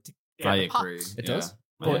gambling to get I the packs. agree. It Yeah. does. I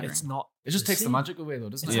But agree. it's not. it just takes the same. magic away, though,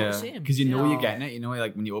 doesn't It's it? not Yeah, the same. because you know Yeah. you're getting it. You know,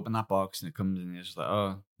 like when you open that box and it comes and you're just like,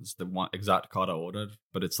 oh, it's the one exact card I ordered.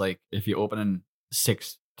 But it's like if you're opening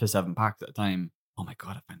 6 to 7 packs at a time, oh my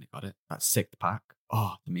god, I finally got it. That 6th pack.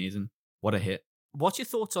 Oh, amazing! What a hit. What's your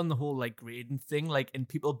thoughts on the whole like grading thing, like and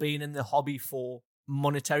people being in the hobby for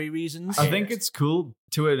monetary reasons? I think it's cool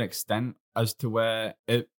to an extent as to where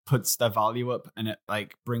it puts their value up and it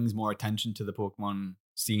like brings more attention to the Pokemon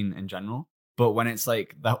scene in general. But when it's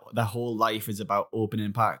like the whole life is about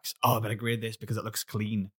opening packs, oh, I better grade this because it looks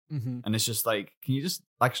clean. Mhm. And it's just like, can you just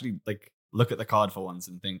actually like look at the card for once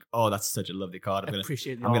and think, oh, that's such a lovely card. I'm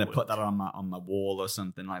Appreciate the gonna artwork. put that on my wall or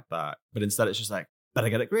something like that. But instead, it's just like, better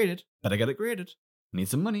get it graded. Better get it graded. Need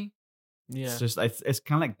some money. Yeah. It's just it's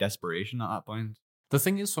kind of like desperation at that point. The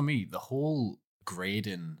thing is, for me, the whole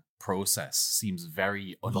grading process seems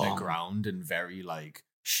very Long. underground and very like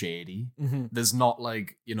shady. Mhm. There's not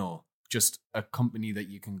like, just a company that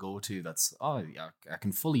you can go to that's, oh, yeah, I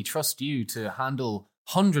can fully trust you to handle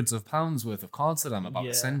hundreds of pounds worth of cards that I'm about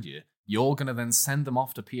Yeah. to send you. You're going to then send them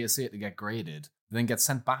off to PSA to get graded, then get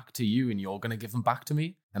sent back to you, and you're going to give them back to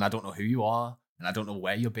me. And I don't know who you are, and I don't know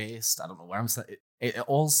where you're based. I don't know where I'm set. It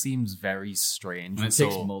all seems very strange. And it so-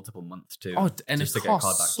 takes multiple months too. Oh, and just it to get a card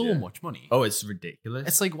costs back so to you. much money. Oh, it's ridiculous.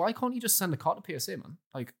 It's like, why can't you just send a card to PSA, man?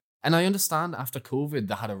 Like, and I understand after COVID,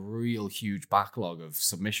 they had a real huge backlog of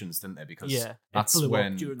submissions, didn't they? Because Yeah, it that's blew up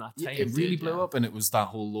when during that Yeah, time, it really did, blew yeah. up, and it was that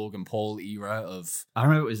whole Logan Paul era of I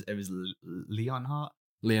remember it was Leon Hart.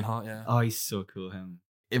 Leonhardt. Yeah, Oh, he's so cool. Him.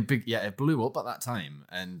 it blew up at that time,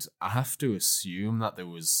 and I have to assume that there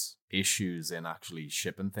was issues in actually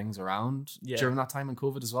shipping things around Yeah. during that time in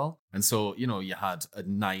COVID as well. And so, you had a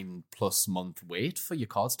 9+ month wait for your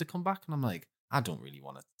cards to come back, and I'm like, I don't really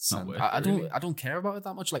want to send. worth I it, don't. really. I don't care about it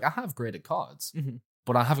that much. Like, I have graded cards, Mhm.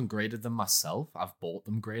 but I haven't graded them myself. I've bought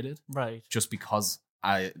them graded Right. just because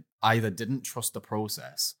I either didn't trust the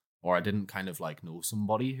process or I didn't kind of like know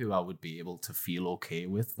somebody who I would be able to feel okay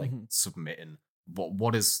with like submitting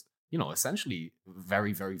what is, you know, essentially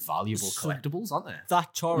very, very valuable So- collectibles, aren't they?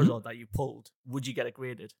 That Charizard that you pulled, would you get it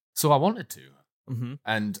graded? So I wanted to, Mm-hmm.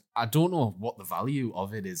 and I don't know what the value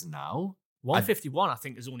of it is now. 151, I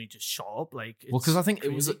think, is only just sharp. Like, Well, because I think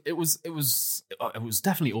crazy. it was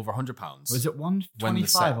definitely over £100. Was it When the 125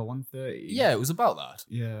 set- or 130? Yeah, it was about that.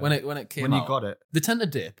 Yeah. When it came when out. you got it. They tend to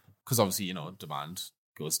dip because obviously, you know, demand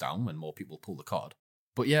goes down when more people pull the card.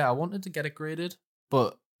 But yeah, I wanted to get it graded,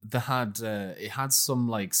 but it had some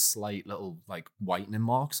like slight little like whitening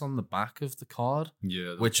marks on the back of the card,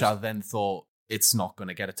 Yeah. which I then thought it's not going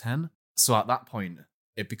to get a 10. So at that point,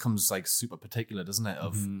 it becomes like super particular, doesn't it?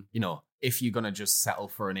 Of Mhm. you know, if you're gonna just settle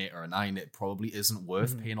for an 8 or a 9, it probably isn't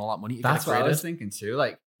worth Mhm. paying all that money to That's get it what I graded. was thinking too.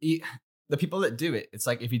 Like, the people that do it, it's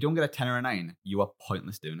like if you don't get a 10 or a 9, you are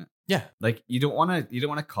pointless doing it. Yeah. Like you don't want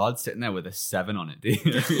a card sitting there with a 7 on it, do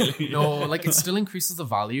you? Really? No, like it still increases the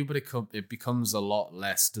value, but it becomes a lot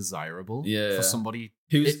less desirable Yeah. for somebody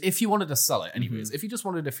Who's- if you wanted to sell it. Anyways, if you just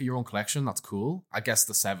wanted it for your own collection, that's cool. I guess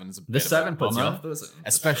the 7 is a The bit 7 of a puts you bummer, off, doesn't it?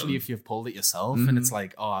 especially if you've pulled it yourself and it's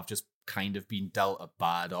like, oh, I've just kind of been dealt a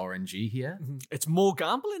bad RNG here. Mhm. It's more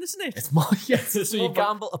gambling, isn't it? It's more, yes. so you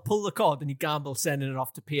gamble to pull the card, and you gamble sending it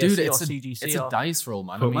off to PSC Dude, or it's CGC. a dice roll,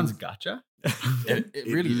 man. Pokemon's I mean, gacha. it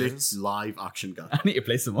really licks is. live action guy. I need to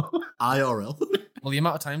play some more. IRL. Well, the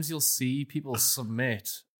amount of times you'll see people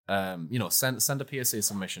submit, you know, send a PSA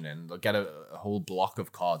submission in, they'll get a whole block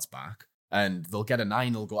of cards back, and they'll get a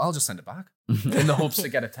 9. They'll go, I'll just send it back in the hopes to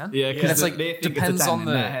get a 10. Yeah, And because it's like they think depends it's a 10 on in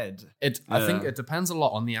the their head. I think it depends a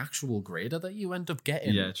lot on the actual grader that you end up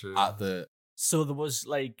getting. Yeah, true. At the So there was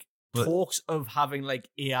like But- talks of having like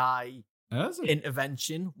AI That's a-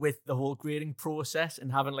 intervention with the whole grading process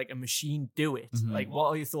and having like a machine do it. Mhm. Like, what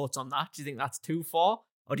are your thoughts on that? Do you think that's too far,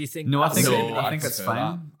 or do you think? No, I that's think okay? I I'd think it's prefer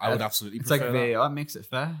fine. that. I would absolutely It's like prefer that. VAR makes it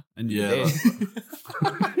fair. And Yeah.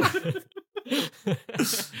 yeah.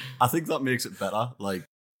 I think that makes it better, like,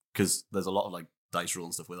 because there's a lot of like dice roll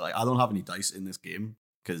and stuff with it. Like, I don't have any dice in this game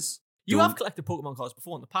because You have collected Pokemon cards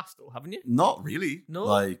before in the past, though, haven't you? not really. No?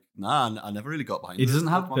 like I never really got behind. He the doesn't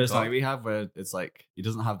have the Pokemon personality card. we have, where it's like he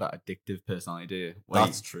doesn't have that addictive personality, do you? Where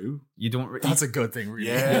That's true. you don't. That's a good thing, really.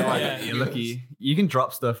 Yeah, like, Yeah. You're lucky. You can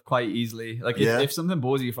drop stuff quite easily. Like Yeah. if something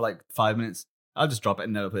bores you for like 5 minutes, I'll just drop it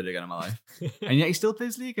and never play it again in my life. And yet he still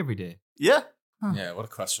plays League every day. Yeah, Yeah, what a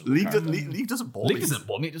question. League doesn't bore League me. doesn't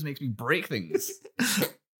bore me; it just makes me break things.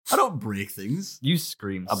 I don't break things. You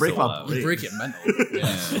scream. I break so my loud. brain. You break it mental.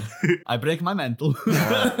 Yeah. I break my mental.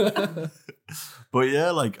 But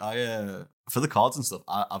yeah, like I for the cards and stuff,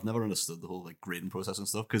 I've never understood the whole like grading process and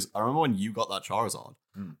stuff. Because I remember when you got that Charizard,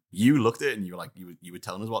 you looked at it and you were like, you were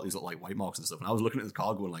telling us about these little like white marks and stuff, and I was looking at this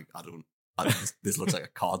card going like, this looks like a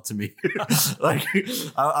card to me. Like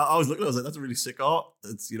I was looking, I was like, that's a really sick art.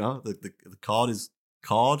 It's, you know, the card is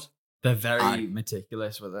card. They're very Aye.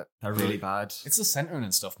 meticulous with it. They're really bad. It's the centering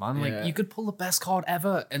and stuff, man. Like Yeah. you could pull the best card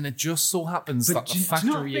ever, and it just so happens But that the do you know factory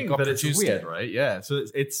what I you think? got That it's produced weird, it. right? Yeah. So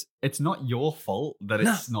it's not your fault that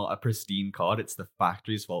No. it's not a pristine card. It's the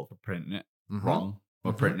factory's fault for printing it Mhm. wrong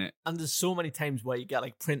or Mhm. printing it. And there's so many times where you get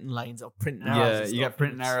like printing lines or printing errors. Yeah, and you stuff, get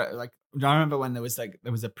printing and it's- error. Like I remember when there was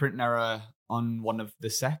a printing error on one of the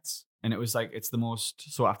sets, and it was like it's the most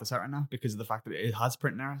sought after set right now because of the fact that it has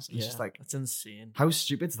printing errors. It's Yeah, just like, that's insane. how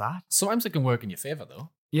stupid's that? Sometimes it can work in your favor, though.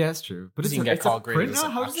 Yeah, it's true. But 'Cause it's you can get it's a card graded printer. as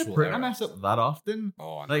an How does the actual printer error. mess up that often?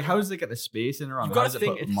 Oh, I Like, know. how does it get the spacing wrong? You've How got does to it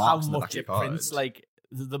think put it's how marks in the back much of it your prints, card? like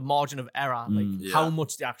the margin of error, like Mm. how Yeah.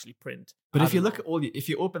 much they actually print. But I if you don't look know. at if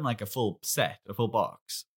you open like a full set, a full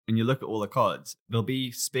box, and you look at all the cards, there'll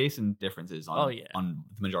be spacing differences on, Oh, yeah. on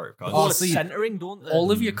the majority of cards. All Oh, the see, centering, don't they?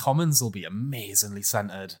 all of your commons will be amazingly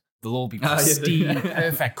centered. They'll all be Ah, yeah. pristine,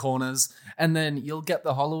 perfect corners, and then you'll get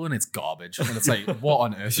the hollow and it's garbage. And it's like, what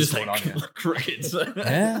on earth It's is just going on like here? crickets.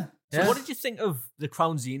 Yeah. So yeah. what did you think of the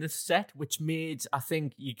Crown Zenith set, which made, I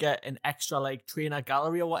think, you get an extra like trainer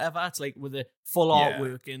gallery or whatever? It's like with a full Yeah.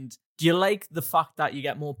 artwork. And do you like the fact that you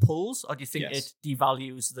get more pulls, or do you think Yes. it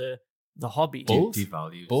devalues the hobby? Both.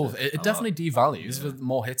 Devalues Both. it It a definitely lot. devalues. Yeah. With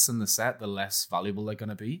more hits in the set, the less valuable they're going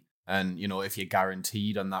to be. And, you know, if you're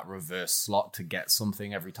guaranteed on that reverse slot to get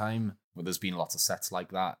something every time, well, there's been lots of sets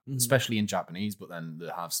like that, Mhm. especially in Japanese, but then they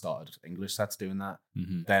have started English sets doing that.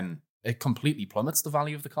 Mhm. Then it completely plummets the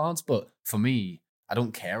value of the cards. But for me, I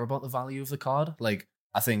don't care about the value of the card. Like,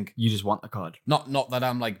 I think You just want the card. not that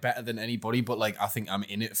I'm like better than anybody, but like I think I'm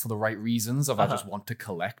in it for the right reasons. I just want to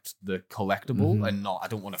collect the collectible and I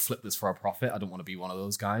don't want to flip this for a profit. I don't want to be one of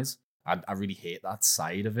those guys. I really hate that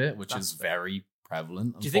side of it, which is very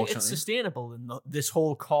prevalent. Do you think it's sustainable in this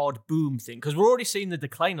whole card boom thing? Because we're already seeing the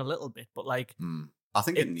decline a little bit, but like, I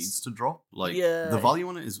think it needs to drop. Like, the value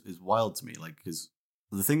on it is wild to me. Like, because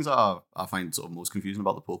the things that I find sort of most confusing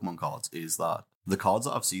about the Pokemon cards is that the cards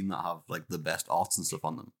that I've seen that have like the best arts and stuff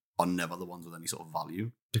on them are never the ones with any sort of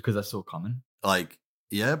value. Because they're so common. Like,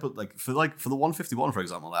 yeah, but for the 151, for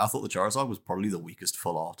example, like, I thought the Charizard was probably the weakest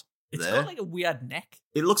full art. It's got like a weird neck.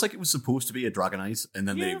 It looks like it was supposed to be a Dragonite, and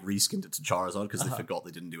then they reskinned it to Charizard because they forgot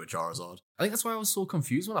they didn't do a Charizard. I think that's why I was so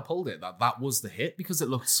confused when I pulled it, that was the hit, because it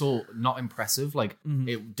looked so not impressive. Like,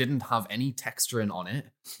 it didn't have any texturing on it.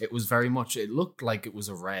 It was very much, it looked like it was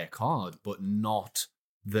a rare card, but not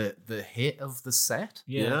the hit of the set.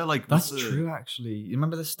 Yeah, like that's true. Actually, you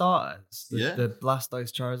remember the starters? The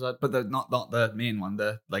Blastoise Charizard, but not the main one.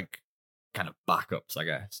 The like kind of backups, I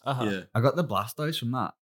guess. Yeah, I got the Blastoise from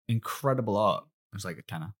that. Incredible art. It was like a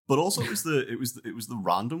tenner. But also, it was the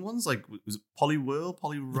random ones. Like, was it Poliwhirl,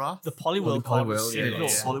 Poliwrath? The Poliwhirl card was sick.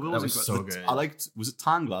 Poliwhirl was so good. I liked. Was it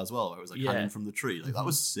Tangela as well? Where it was like hanging from the tree. Like that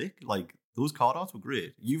was sick. Like those card arts were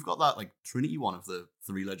great. You've got that like Trinity one of the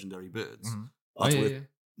 3 legendary birds. That's worth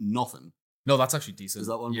nothing. No, that's actually decent. Is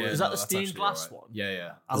that one? Yeah, is that the stained glass one?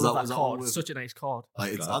 Yeah. I love that card. It's such a nice card.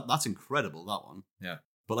 Like, that's incredible. That one. Yeah.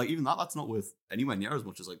 But like even that's not worth anywhere near as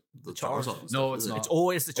much as like the Charizard. And stuff, no, it's not. It's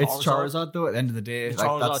always the Charizard. It's Charizard though. At the end of the day, The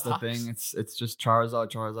like that's the attacks. thing. It's just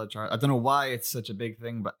Charizard. I don't know why it's such a big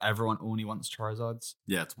thing, but everyone only wants Charizards.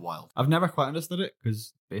 Yeah, it's wild. I've never quite understood it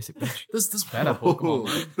because basically there's better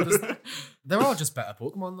Pokemon. Man. There are just better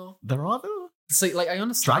Pokemon though. There are though. See, like I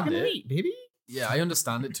understand Dragonite, baby. Yeah, I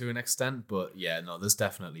understand it to an extent, but yeah, no, there's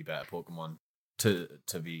definitely better Pokemon to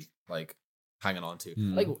be like hanging on to.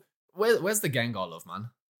 Like, where's the Gengar love,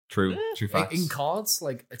 man? True facts. In cards,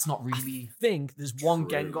 like it's not really. I think there's one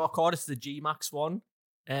Gengar card. It's the G Max one.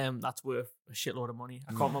 That's worth a shitload of money.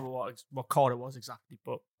 I can't remember what card it was exactly,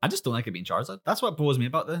 but I just don't like it being Charizard. That's what bores me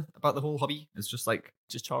about the whole hobby. It's just like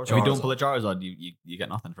just Charizard. If you don't pull a Charizard, you get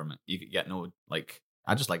nothing from it. You get no like.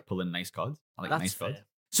 I just like pulling nice cards. I like nice cards.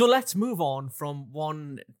 So let's move on from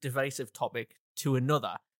one divisive topic to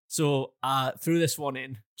another. So threw this one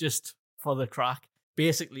in just for the crack.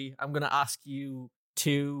 Basically, I'm going to ask you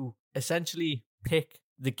to essentially pick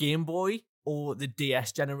the Game Boy or the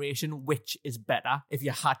DS generation, which is better if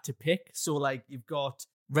you had to pick. So like you've got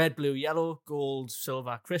red, blue, yellow, gold,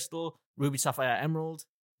 silver, crystal, ruby, sapphire, emerald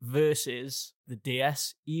versus the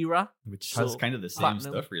DS era. Which has kind of the same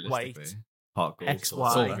stuff realistically. White, Hot gold, XY. It's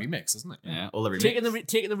all the remix, isn't it? Yeah, all the remix.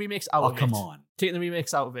 Taking the remix out of it. Oh, come on. Taking the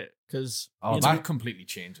remix out of it, because... that completely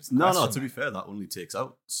changes the No, question. to be fair, that only takes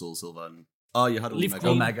out Soul Silver and... you had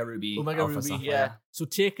Omega Ruby. Omega Alpha Ruby, Sapphire. yeah. So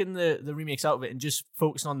taking the remakes out of it and just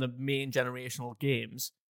focusing on the main generational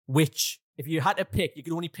games, which, if you had to pick, you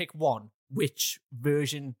could only pick one. Which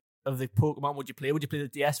version of the Pokemon would you play? Would you play the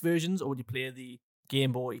DS versions or would you play the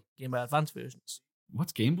Game Boy Advance versions?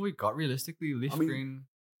 What's Game Boy got realistically? Leaf green?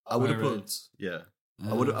 I would have put... Yeah.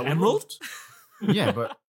 I would Emerald? Yeah,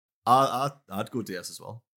 but... I'd go DS as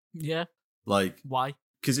well. Yeah. Like... Why?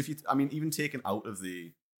 Because if you... I mean, even taking out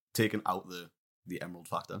the Emerald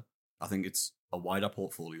factor, I think it's a wider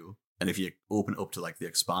portfolio. And if you open it up to like the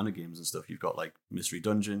expanded games and stuff, you've got like Mystery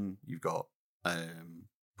Dungeon, you've got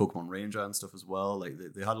Pokemon Ranger and stuff as well. Like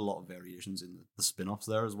they had a lot of variations in the spin-offs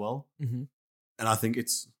there as well. Mm-hmm. And I think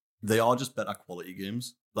they are just better quality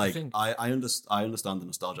games. Like I understand the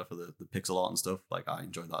nostalgia for the pixel art and stuff. Like I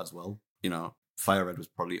enjoy that as well. You know, Fire Red was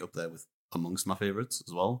probably up there with amongst my favorites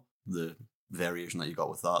as well. The variation that you got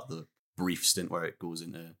with that, the brief stint where it goes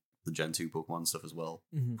into the Gen 2 Pokemon stuff as well,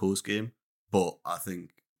 post game. But I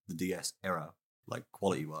think the DS era, like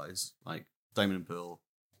quality wise, like Diamond and Pearl,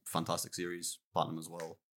 fantastic series, Platinum as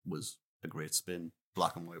well, was a great spin.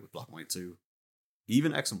 Black and White with Black and White 2.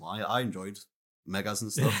 Even X and Y, I enjoyed Megas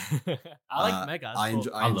and stuff. I like Megas.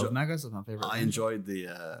 I love Megas. It's my favorite. I enjoyed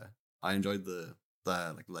the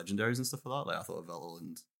like legendaries and stuff like that. Like I thought Veltal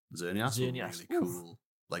and Xerneas were really cool,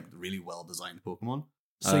 like really well designed Pokemon.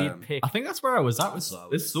 So you pick. I think that's where I was at.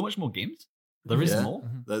 There's so much more games. There is more.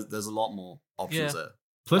 There's a lot more options there.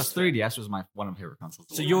 Plus 3DS was one of my favorite consoles.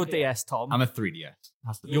 So your DS, Tom. I'm a 3DS.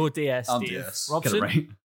 Has to be. Your DS, I'm Dave. DS. Robson? Get it right.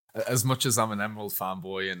 As much as I'm an Emerald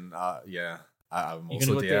fanboy, and I'm You're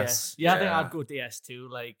also go DS. Yeah, I think I'd go DS too.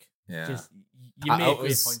 Like, just you I made great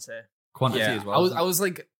was- points there. Quantity as well. I was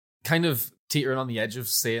like kind of teetering on the edge of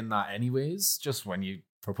saying that anyways, just when you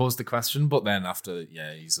proposed the question. But then after,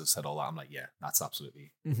 you said all that, I'm like, yeah, that's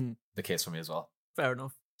absolutely the case for me as well. Fair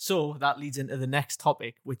enough. So that leads into the next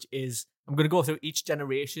topic, which is I'm going to go through each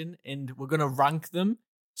generation and we're going to rank them.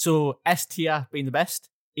 So S tier being the best,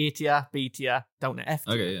 A tier, B tier, down to F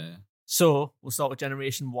tier. Okay, yeah. So we'll start with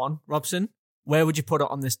Generation 1. Robson, where would you put it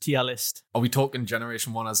on this tier list? Are we talking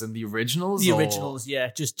Generation 1 as in the originals? The or- originals, yeah,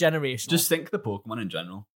 just generational. Just think the Pokemon in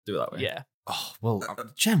general. Do it that way. yeah. Oh, well,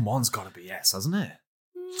 Gen 1's got to be S, hasn't it?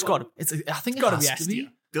 It's got to I think It's gotta it be has S to be.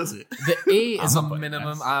 tier. Does it? The A I'm is a not putting minimum.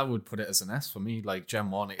 S. I would put it as an S for me. Like Gen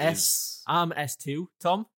 1 is. I'm S2.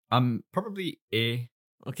 Tom? I'm probably A.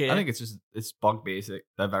 Okay. I think it's bog basic.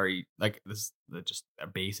 They're very they're just a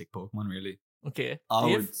basic Pokemon really. Okay. I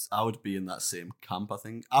Dave? would be in that same camp, I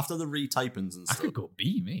think. After the retypings and I stuff. could go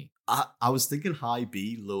B, me. I was thinking high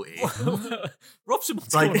B, low A. Robson,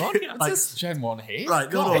 what's Like- going on here? like- It's Gen 1 hate. Right,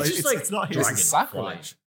 no, God, no, it's it's, just like it's not just here.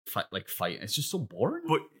 sacrilege. Fight. It's just so boring.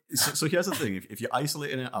 But so here's the thing: if you're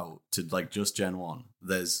isolating it out to like just Gen 1,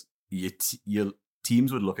 there's your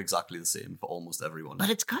teams would look exactly the same for almost everyone.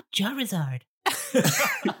 it's got Charizard.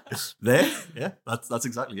 There, yeah, that's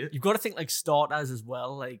exactly it. You've got to think like starters as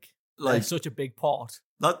well. Like Like such a big part.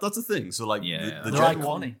 that's the thing. So like Yeah, the They're Gen iconic.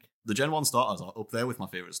 1, the Gen 1 starters are up there with my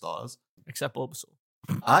favorite starters. Except Bulbasaur.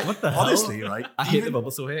 What the hell? Honestly, right? I hate the even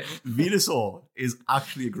Bulbasaur hate. Venusaur is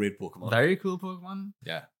actually a great Pokemon. Very cool Pokemon.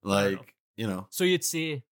 Yeah. Like, you know, So you'd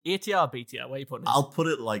say A tier or B tier? Where are you putting it? I'll put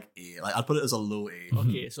it like A. Like I'd put it as a low A.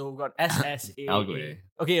 Okay, so we've got S, S, A. I'll go A. A.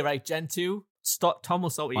 Okay, right. Gen 2. Tom will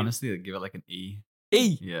start with you. Honestly, I'd give it like an E.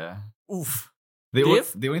 E. Yeah. Oof. The,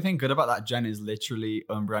 Dave? the only thing good about that gen is literally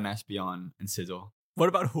Umbra and Espeon and Sizzle. What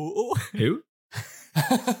about Ho-Oh? Who?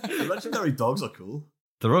 Legendary dogs are cool.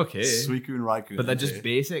 They're okay. Suicune and Raikou. But they're are just okay.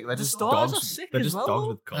 basic. They're The just stars dogs. are sick They're as just well, dogs though.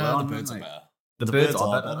 with colour the on birds them. are Like, better. the birds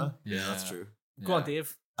are better. Yeah, that's true. Go on,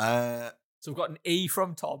 Dave. Uh, So we've got an E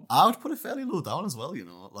from Tom. I would put it fairly low down as well. You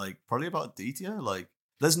know, like probably about D tier. Like,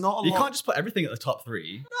 there's not a You lot. can't just put everything at the top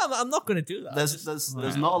three. No, I'm not going to do that. There's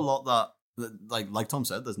not a lot that like Tom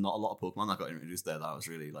said. There's not a lot of Pokemon that got introduced there that I was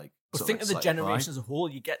really like. But sort think of the excited by. generation as a whole.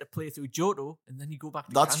 You get to play through Johto, and then you go back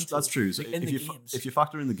to That's Kanto. true. So Like, in if the you games. if you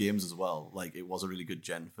factor in the games as well, like it was a really good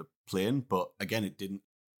gen for playing. But again, it didn't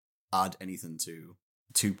add anything to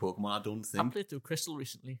Pokemon. I don't I think. played through Crystal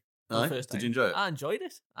recently. for Aye? the first time. Did you enjoy it? I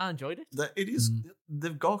enjoyed it. It is. Mm.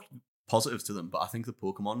 They've got positives to them, but I think the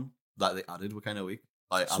Pokemon that they added were kind of weak.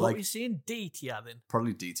 I So what like are you saying? D tier then?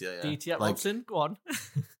 probably D tier. Yeah. D tier. Like, Robson, go on.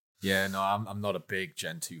 Yeah, no, I'm not a big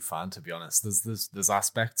Gen 2 fan, to be honest. There's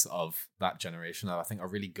aspects of that generation that I think are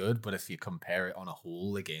really good, but if you compare it on a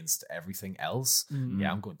whole against everything else,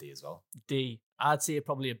 yeah, I'm going D as well. D. I'd say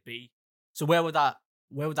probably a B. So where would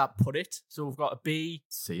that put it? So we've got a B.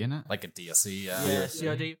 C in it. Like a D or C, yeah. Yeah, C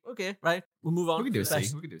or D. Okay, right. We'll move on. We could do a The C.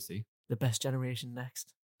 best- We could do a C. The best generation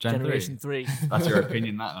next. Gen Generation 3. 3. That's your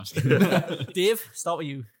opinion, that. I'm just kidding. Dave, start with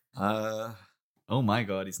you. Oh my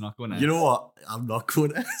god, he's not going to. you know what? I'm not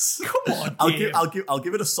going S. Come on, I'll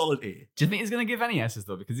give it a solid A. Do you think he's gonna give any S's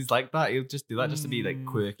though? Because he's like that. He'll just do that just to be like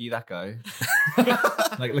quirky. That guy.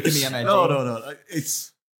 Like look at the energy. No.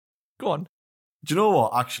 It's. Go on. Do you know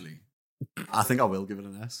what? Actually, I think I will give it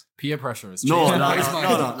an S. Peer pressure is No, changing no, everybody's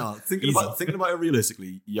mind. no. Thinking about it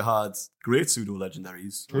realistically, you had great pseudo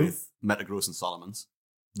legendaries with Metagross and Solomons.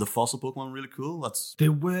 The fossil Pokemon were really cool. That's They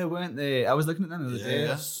were, weren't they? I was looking at them the other day. Yeah.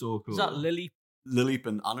 They're so cool. Is that Lily? Lileep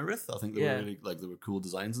and Anorith. I think they Yeah. were really they were cool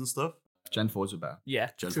designs and stuff. Gen 4s were better. Yeah,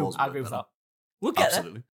 Gen true. 4's I way agree with better. that. We'll get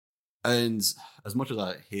Absolutely. And as much as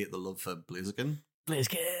I hate the love for Blaziken, there.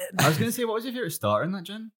 Blaziken. I was gonna say, what was your favorite starter in that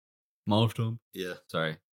gen? Molstorm. yeah,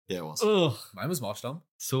 Sorry. it was. Ugh. Mine was Marshtomp.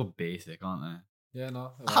 So basic, aren't they? Yeah,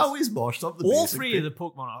 no. How is Marshtomp the All basic three pick? of the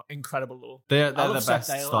Pokemon are incredible though. They're I the love best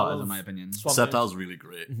Sceptile, I starters love in my opinion. Swamp- Sceptile's really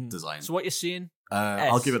great Mhm. design. So what you're saying?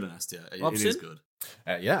 I'll S. give it an S tier. It is Robson? good.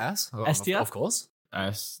 Yeah, S. S tier? Of course.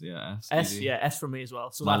 S, yeah, S. S, easy. yeah, S for me as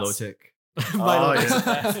well. So that's Milotic. Oh, Milotic.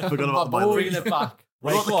 yeah. Forgot about We're Milotic. bringing it back.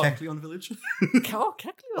 What Right, about go on. the Kecleon village? Oh,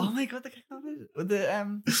 Kecleon. Oh my god, with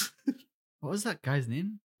the what was that guy's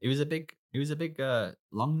name? He was a big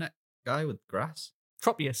long neck guy with grass.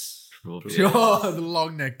 Tropius. Oh, the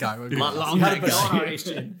long neck guy. Long You had a neck banana guy. race,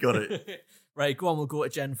 Jim. Got it. Right, go on. We'll go to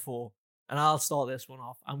Gen 4. And I'll start this one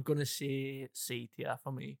off. I'm going to say C tier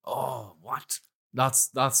for me. Oh, what? That's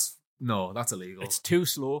illegal. It's too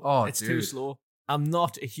slow. Oh, it's too dude. slow. I'm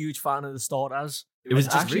not a huge fan of the starters. It was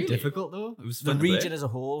Just actually really? difficult though. It was The fun to play. region as a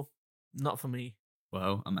whole, not for me.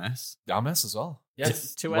 Wow, a mess. I'm S as well.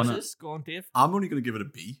 Yes, two One of- S's. Go on, Dave. I'm only going to give it a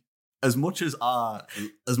B. As much as I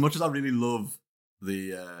really love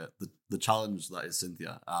the challenge that is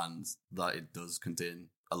Cynthia and that it does contain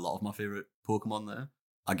a lot of my favorite Pokemon there,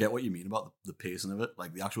 I get what you mean about the pacing of it.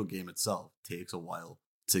 Like the actual game itself takes a while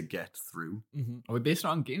to get through. Are we basing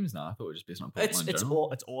it on games now? I thought we were just basing it on Pokemon in It's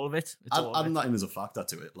general. all of it. It's all of Adding it. that in as a factor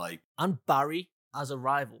to it, like And Barry as a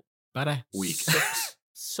rival Better. weak.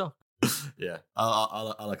 suck. Yeah,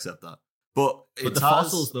 I'll accept that. But But the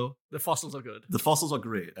fossils, though. The fossils are good. the fossils are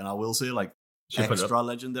great, and I will say like Should put it extra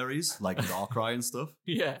legendaries like Darkrai and stuff,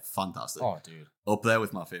 Yeah. fantastic. Oh, dude. Up there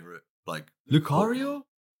with my favorite. Like Lucario?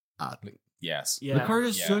 Yes. Yeah.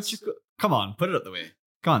 Lucario's Yes. such a good... Come on, put it up the way.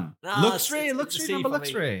 Come on. Nah, Luxray, it's a Luxray, C number for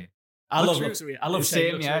me. Luxray. I love Luxray- Luxray. I love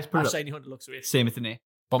Same, Shiny yeah, Luxray. put it I up. Shiny Hunter Luxray. Same with an A.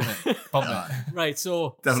 Bump it. Bump it. Right,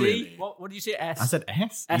 so Definitely C, an A. what do you say? S? I said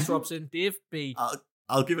S. S even? Robson, Dave, B.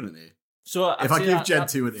 I'll give it an A. So If I give Gen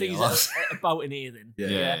 2 an A, things I'll- are about an A then. Yeah.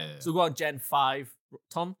 Yeah. So go on Gen 5.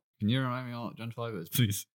 Tom? Can you remind me what Gen 5 is,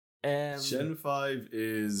 please? Gen 5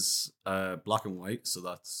 is black and white, so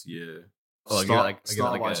that's your Oh, I give it like- I give it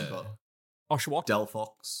like Star-wise, a- you've got Oshawott?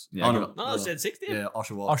 Delphox. Yeah, oh, I give no, it- No, it's Gen 6 then. Yeah,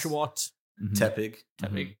 Oshawott. Oshawott. Mhm. Tepig.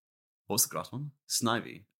 Tepig. What's the grass one?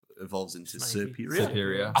 Snivy. Evolves into Snivy. Superior.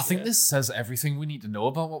 Superior. I think this says everything we need to know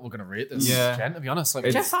about what we're going to rate this Yeah. gen, to be honest. Like,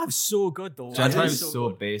 It's- Gen 5's so good though. Gen It 5 is is so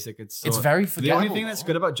good. basic. It's very the forgettable. only thing that's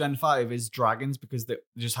good about Gen 5 is dragons because they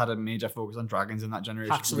just had a major focus on dragons in that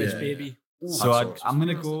generation. Haxorus, Yeah. baby. So Haxorus I'm was going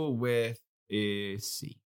to fantastic. go with a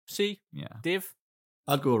C. See, Yeah. Dave?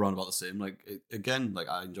 I'd go around about the same. Like again, like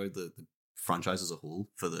I enjoyed the franchise as a whole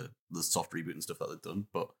for the soft reboot and stuff that they've done.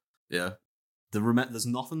 But yeah, there's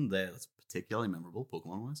nothing there that's particularly memorable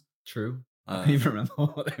Pokemon wise. True. I don't even remember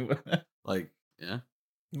what they were. Like yeah,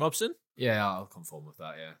 Robson? yeah, I'll conform with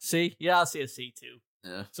that, yeah. C? Yeah, I'll say a C too.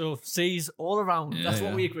 yeah. So C's all around. Yeah, That's what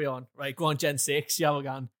yeah. we agree on. Right, go on Gen 6. Yeah, we're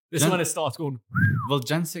going. This is Gen- when it starts going, Well,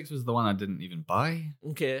 Gen 6 was the one I didn't even buy.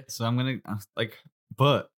 okay. So I'm going to,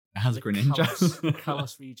 but it has The Greninja.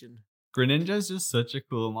 Kalos region. Greninja is just such a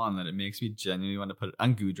cool mon that it makes me genuinely want to put it,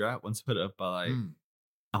 and Gudra, once I put it up by like, Mm.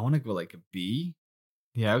 I want to go like a B.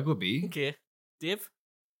 Yeah, I'll go B. Okay. Dave?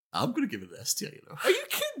 I'm gonna give it an S tier. You know, Are you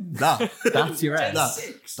kidding? nah, That's your Gen S. Nah,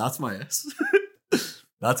 6. that's my S.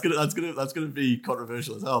 that's gonna be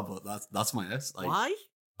controversial as hell, but that's my S. Like Why?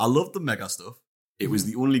 I love the mega stuff. It was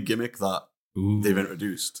the only gimmick that Ooh. they've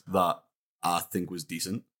introduced that I think was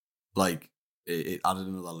decent. Like it added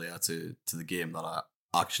another layer to the game that I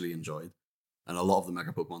actually enjoyed, and a lot of the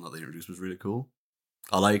mega Pokemon that they introduced was really cool.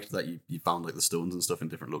 I liked that you found like the stones and stuff in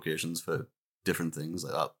different locations for different things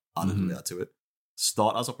like that. Added a layer to it.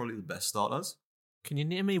 Starters are probably the best starters. Can you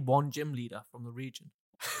name me one gym leader from the region?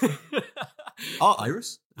 Oh,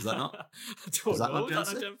 Iris, is that not? I don't Is that know. not Gen Is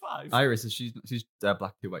that 6? Gen 5? Iris, she's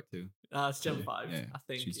black 2, white 2. It's Gen Yeah, 5, yeah, I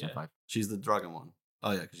think. She's yeah. Gen 5. She's the dragon one.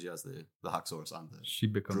 Oh yeah, because she has the Haxorus and the. She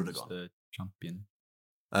becomes Drudagon. the champion.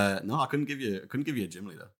 No, I couldn't give you a gym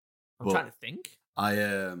leader. I'm But trying to think. I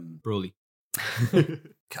Broly.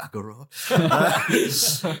 Kagura.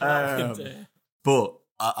 And, But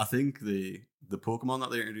I think the Pokemon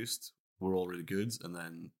that they introduced were all really good, and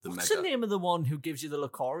then the what's mega. the name of the one who gives you the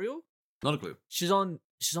Lucario? Not a clue. She's on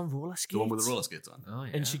roller skates. The one with the roller skates on. Oh,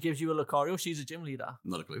 yeah. And she gives you a Lucario. She's a gym leader.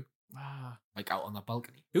 Not a clue. Ah. like out on that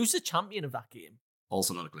balcony. Who's the champion of that game?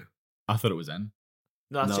 Also not a clue. I thought it was N.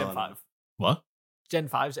 No, that's No, Gen no. 5. What? Gen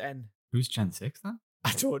 5's N. Who's Gen 6 then?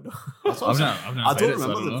 I don't know. That's what I'm saying. I've I never played don't it, so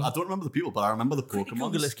remember. I don't know. I don't remember the people, but I remember the Quick, Google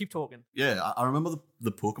Pokemon. this. Keep talking. Yeah, I remember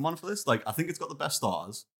the Pokemon for this. Like, I think it's got the best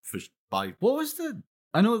starters by What was the...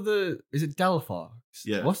 I know is it Delphox?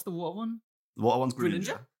 Yeah. What's the what one? the water one's Greninja?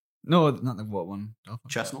 Greninja. No, not the what one. Delphox.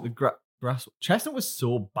 Chestnut? The grass... Chestnut was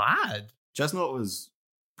so bad. Chestnut was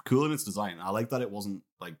cool in its design. I like that it wasn't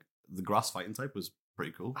like the grass fighting type was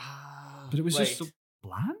pretty cool. Ah, But it was just right. so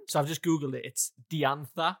bland. So I've just Googled it. It's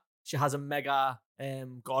Diantha. She has a mega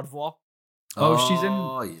Gardevoir. Oh, she's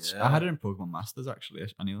in... Yeah. I had it in Pokemon Masters, actually.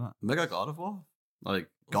 I knew that. Mega God of War. Like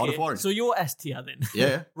God Okay, of War. So you're S tier then. yeah, I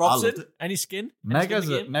loved Robson, it. any skin? Any skin in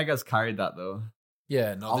the game? Mega's carried that, though.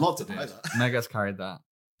 Yeah, no, I'm they- not they denying did. that. Mega's carried that.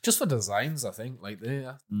 Just for designs, I think. Like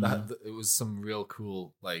Mm. it was some real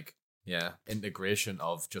cool, like, yeah, integration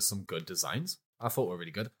of just some good designs. I thought were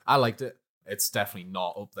really good. I liked it. It's definitely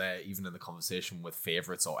not up there, even in the conversation with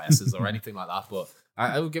favorites or S's or anything like that. But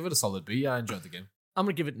I would give it a solid B. I enjoyed the game. I'm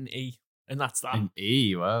gonna give it an E, and that's that. An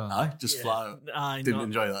E, wow. I just Yeah. flat out I didn't not,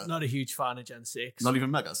 enjoy that. Not a huge fan of Gen 6. Not even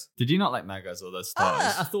Megas. Did you not like Megas or the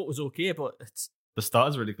starters? I thought it was okay, but it's The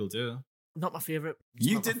starters really cool too. not my favorite.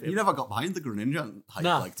 You never got behind the Greninja hype.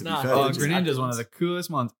 Nah, like to nah. be fair, Oh, did you? Greninja's one of the coolest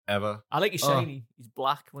ones ever. I like his Oh. shiny. He's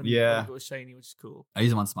black when he goes shiny, which is cool. I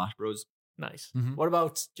use him on Smash Bros. Nice. Mhm. What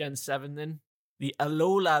about Gen 7 then? The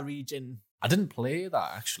Alola region. I didn't play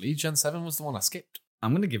that actually. Gen 7 was the one I skipped.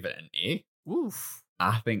 I'm gonna give it an A. Woof.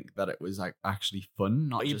 I think that it was like actually fun,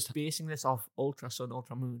 not Are you just basing this off Ultra Sun,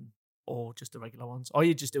 Ultra Moon, or just the regular ones? Or are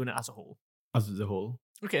you just doing it as a whole? As a whole.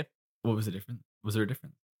 Okay. What was the difference? Was there a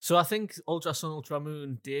difference? So I think Ultra Sun, Ultra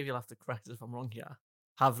Moon, Dave, you'll have to correct us if I'm wrong here,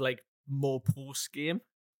 have like more post game.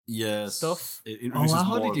 Yes. Stuff. It Oh, introduces I more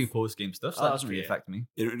hardly of- do post game stuff, so Oh, that that's doesn't really great. affect me.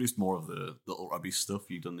 It introduced more of the Ultra Beast stuff.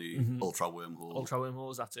 You've done the Mhm. Ultra Wormhole. Ultra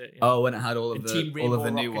Wormholes, that's it. Yeah. Oh, when it had all And of Team the all of the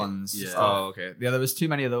Rainbow new Rocket. ones. Yeah. Oh, okay. Yeah, there was too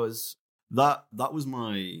many of those. That was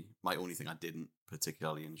my only thing I didn't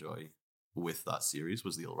particularly enjoy with that series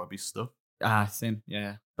was the Ultra Beast stuff. Same.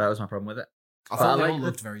 Yeah, that was my problem with it. I But thought I they like all the-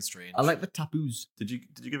 looked very strange. I like the taboos. Did you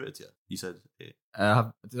give it a tier? You said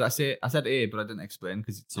A. Did I say? I said A, but I didn't explain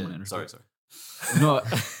because someone Yeah, interested. sorry. No,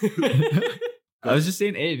 I was just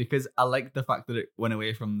saying A because I like the fact that it went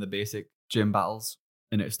away from the basic gym battles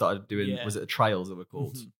and it started doing. Yeah. Was it trials that were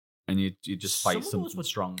called? Mhm. And you just fight Some of those something were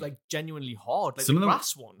strong. like genuinely hard. Like Some the of them-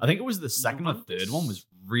 grass one. I think it was the second or ones. third one was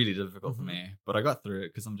really difficult for Mhm. me, but I got through it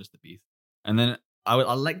because I'm just a beast. And then I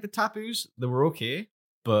like the taboos; they were okay,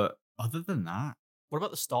 but other than that, What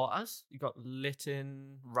about the starters? You got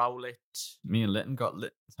Litten, Rowlet. me and Litton got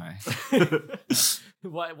lit. Sorry,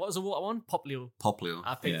 What was the water one? Poplio. Poplio.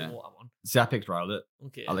 I picked Yeah. the water one. see, I picked Rowlet.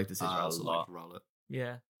 Okay. I like to say I Rowlet also a like lot. Rowlet.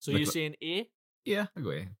 Yeah. So Like you're what- saying A, Yeah, I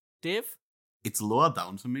go A. Dave? It's lower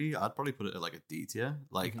down for me. I'd probably put it at like a D tier.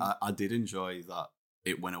 Like Mhm. I did enjoy that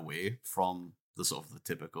it went away from the sort of the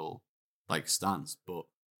typical like stance, but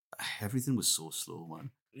everything was so slow,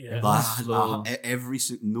 man. Yeah. Like- That, slow.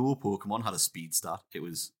 no Pokemon had a speed stat. It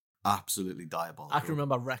was absolutely diabolical. I can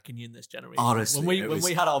remember wrecking you in this generation. Honestly, when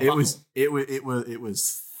we had our battle. it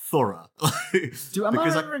was thorough. Do am I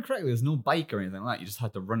Because remembering correctly? There's no bike or anything like that. You just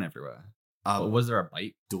had to run everywhere. I Or was there a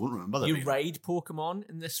bike? don't remember that. You being- raid Pokemon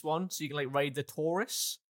in this one, so you can like raid the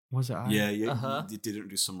Taurus. Was it? Yeah, yeah. Uh-huh. You did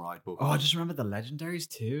introduce some ride Pokemon. Oh, I just remember the legendaries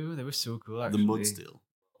too. They were so cool. the Actually. Mudsteel.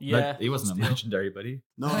 Yeah. He wasn't a Mudsteel. legendary, buddy.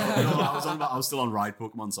 No, I was still on ride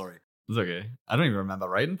Pokemon. Sorry. It's okay. I don't even remember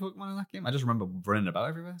riding Pokemon in that game. I just remember running about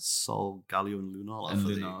everywhere. Sol, Galio, and Lunala. And for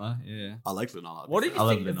the- Lunala, yeah. I like Lunala. What did I you love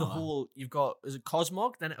think of the Lunala. whole? You've got is it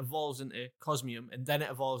Cosmog, then it evolves into Cosmium, and then it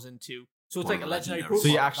evolves into. So it's One like a of the legendary legendaries. Pokemon. So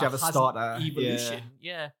you actually that have a has starter, an evolution.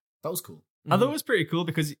 Yeah. that was cool. I thought it was pretty cool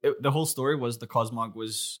because the whole story was the Cosmog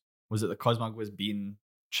was it the Cosmog was being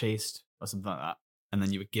chased or something like that, and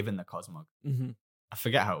then you were given the Cosmog. Mhm. I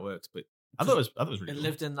forget how it works, but I thought it was really It cool.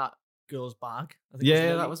 lived in that girl's bag. I think Yeah, it was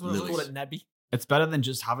Lily. that was what it Let's call was. it Nebby. It's better than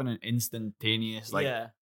just having an instantaneous like yeah.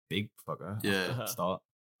 big fucker. Yeah. at the start.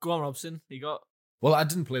 Go on, Robson. You got. Well, I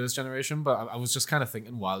didn't play this generation, but I was just kind of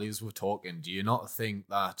thinking while you were talking, do you not think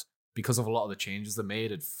that because of a lot of the changes they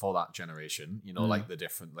made it for that generation, you know, like the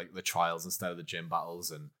different, like the trials instead of the gym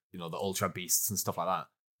battles and, you know, the ultra beasts and stuff like that,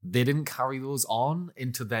 they didn't carry those on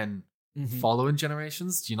into then following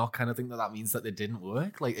generations? Do you not kind of think that means that they didn't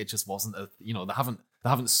work? Like it just wasn't a, you know, they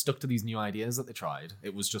haven't stuck to these new ideas that they tried.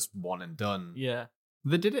 It was just one and done. Yeah.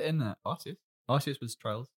 They did it in Arceus. Arceus was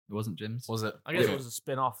trials. It wasn't gyms. Was it? I guess Yeah. it was a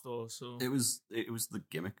spin off though. So It was the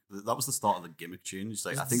gimmick. That was the start of the gimmick change.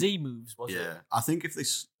 Like I think, Z moves, was yeah, it? I think if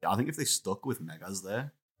they stuck with Megas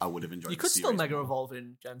there, I would have enjoyed. You the could still series Mega more. Evolve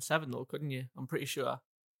in Gen 7 though, couldn't you? I'm pretty sure.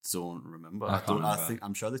 Don't remember. I I, can't don't. I remember. think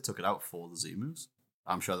I'm sure they took it out for the Z moves.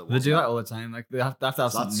 I'm sure there They was do that all the time. Like they have to have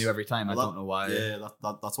something That's- new every time. I well, don't know why. Yeah,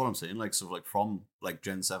 that's what I'm saying. Like so, like from like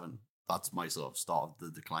Gen 7, that's my sort of start of the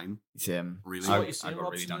decline. Same. Really? So I- what you I saying, got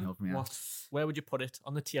really Robson? downhill from here. What? Where would you put it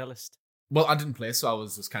on the tier list? Well, I didn't play, so I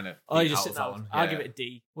was just kind of. Oh, you out just of sit that down. one. I'll Yeah. give it a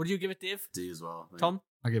D. What do you give it, Dave? D as well. I think. Tom?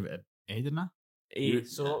 I give it an A, didn't I? A. You-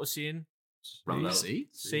 So yeah. what we're seeing? Round out. C?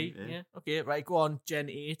 C. yeah. Yeah. Okay. Right. Go on. Gen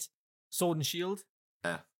 8. Sword and Shield.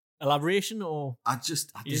 F. Elaboration or I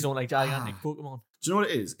just you just don't like gigantic Ah. Pokemon? Do you know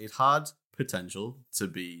what it is? It had potential to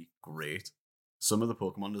be great. Some of the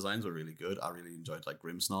Pokemon designs were really good. I really enjoyed like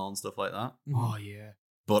Grimmsnarl and stuff like that. Oh yeah.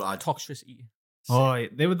 But I Toxtricity. Oh, yeah.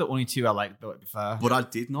 They were the only two I liked though. To be fair. But I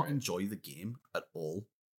did not enjoy the game at all.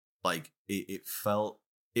 Like it felt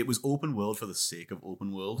it was open world for the sake of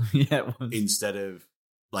open world yeah, it was. instead of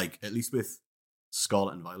like at least with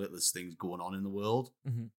Scarlet and Violet, there's things going on in the world.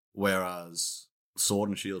 Mhm. Whereas Sword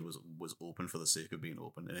and Shield was open for the sake of being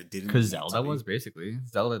open, and it didn't. Because need to Zelda be. was basically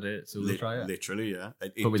Zelda did it, so we'll try it. Literally, yeah.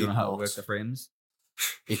 It But we did don't know how to not- work the frames.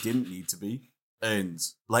 It didn't need to be, and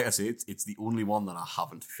like I say, it's the only one that I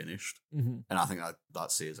haven't finished, Mm-hmm. and I think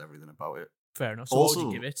that says everything about it. Fair enough. So what would Also-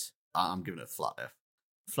 you give it? I'm giving it a flat F.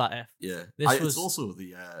 Flat F. Yeah, This It's was- also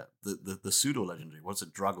the pseudo legendary. What's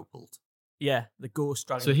it? Dragapult. Yeah, the Ghost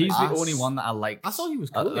Dragon. So he's I the only s- one that I liked. I thought he was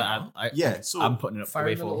cool. Yeah, so I'm putting it up Fire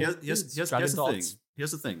way in the forward. little- Here's Dragon the thing. dots.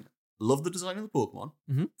 Here's the thing. Love the design of the Pokemon.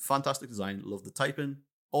 Mhm. Fantastic design. Love the typing.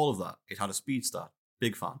 All of that. It had a speed stat.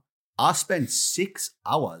 Big fan. I spent 6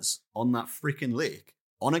 hours on that freaking lake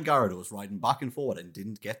on a Gyarados riding back and forward and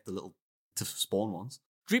didn't get the little to spawn ones.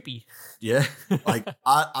 Creepy. Yeah, like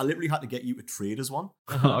I literally had to get you to trade as one.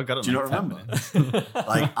 I got it. Do you in, not like, 10 remember? minutes.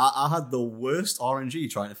 Like I had the worst RNG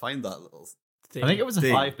trying to find that little. I think it was a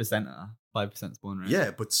Thing. 5% spawn rate.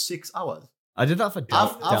 Yeah, but 6 hours. I did that for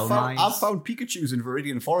I've found Pikachu's in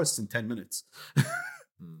Viridian Forests in 10 minutes.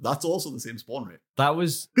 That's also the same spawn rate. That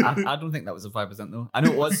was. I don't think that was a 5% though. I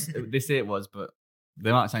know it was. They say it was, but the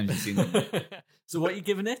amount of times you've seen them. So what are you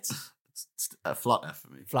giving it? It's a flat F for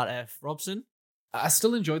me. Flat F. Robson? I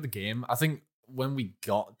still enjoyed the game. I think when we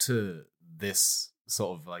got to this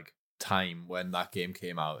sort of like time when that game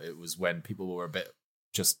came out, it was when people were a bit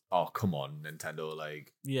just, oh, come on, Nintendo,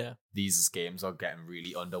 like Yeah. these games are getting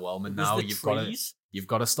really underwhelming Was now. the trees? You've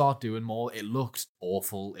got to start doing more. It looked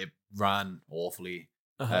awful. It ran awfully.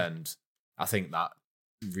 Uh-huh. And I think that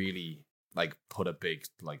really like put a big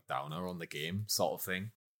like downer on the game sort of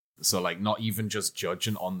thing. So like not even just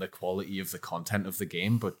judging on the quality of the content of the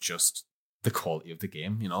game, but just the quality of the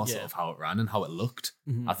game, you know, sort Yeah. of how it ran and how it looked.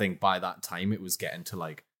 Mhm. I think by that time it was getting to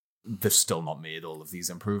like they've still not made all of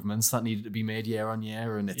these improvements that needed to be made year on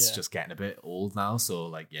year, and it's Yeah. just getting a bit old now. So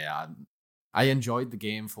like, yeah, I enjoyed the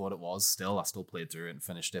game for what it was. Still, I still played through it and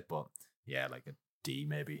finished it, but yeah, like a D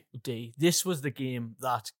maybe. D. This was the game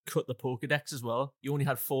that cut the Pokedex as well. You only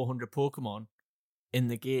had 400 Pokemon in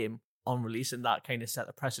the game on release, and that kind of set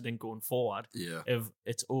the precedent going forward. Yeah. If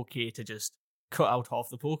it's okay to just cut out half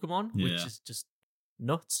the Pokemon, which Yeah. is just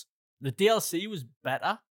nuts. The DLC was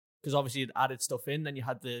better because obviously it added stuff in. Then you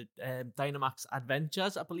had the Dynamax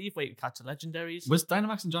Adventures, I believe, where you could catch the legendaries. Was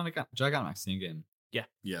Dynamax and Gigantamax the same game? Yeah.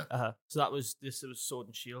 So that was this. It was Sword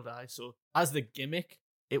and Shield Eye. So as the gimmick,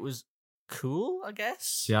 it was cool, I guess.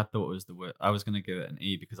 See, I thought it was the worst. I was gonna give it an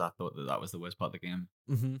E because I thought that was the worst part of the game.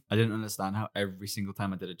 Mm-hmm. I didn't understand how every single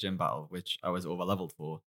time I did a gym battle, which I was over leveled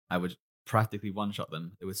for, I would practically one shot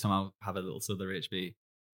them. It would somehow have a little silver HP.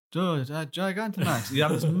 Gigantamax. You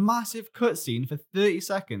have this massive cutscene for 30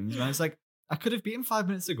 seconds, and it's like I could have beaten 5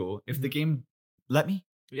 minutes ago if the game let me.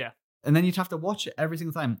 Yeah. And then you'd have to watch it every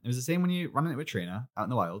single time. It was the same when you ran into a trainer out in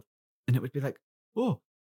the wild, and it would be like, oh,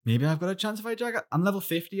 maybe I've got a chance if I drag it. I'm level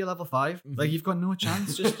 50 or level 5. Mhm. Like, you've got no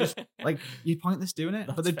chance. Just like, you're pointless doing it.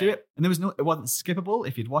 But That's they'd do fair. it. And it wasn't skippable.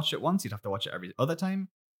 If you'd watch it once, you'd have to watch it every other time.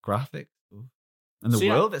 Graphic. And the So,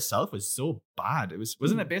 yeah. world itself was so bad.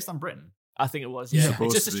 Wasn't it based on Britain? I think it was. Yeah. Yeah. It's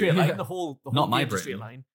Supposed just a to be. straight line. Yeah. The whole Not my game's a straight Britain.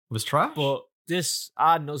 line. It was trash. But this,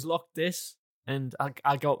 I nuzlocked this, and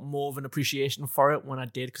I got more of an appreciation for it when I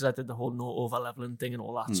did, because I did the whole no over leveling thing and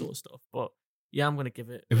all that sort of stuff. But yeah, I'm gonna give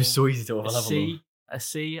it. it was so easy to a overlevel. C. A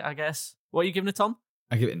C, I guess. What are you giving it, Tom?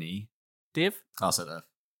 I give it an E. Dave? I said F.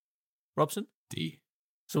 Robson? D.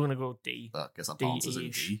 So we're gonna go D. I guess that D answers in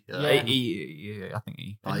ish. D. Yeah. E, I think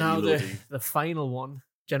E. And I now will the D. final one,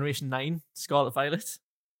 Generation 9, Scarlet Violet.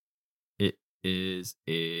 It is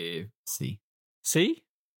a C. C?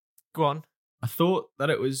 Go on. I thought that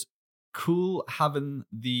it was cool having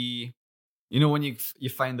the, when you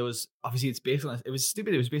find those. Obviously, it's based on. It was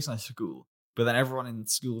stupid. It was based on a school, but then everyone in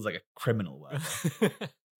school is like a criminal.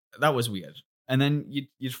 That was weird. And then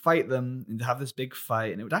you'd fight them and have this big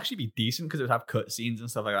fight, and it would actually be decent because it would have cutscenes and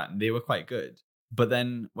stuff like that, and they were quite good. But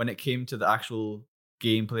then when it came to the actual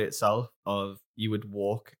gameplay itself, of you would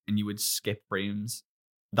walk and you would skip frames,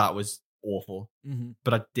 that was awful. Mm-hmm.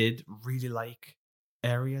 But I did really like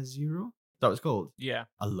Area Zero. That was called. Yeah.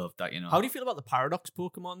 I loved that. How do you feel about the Paradox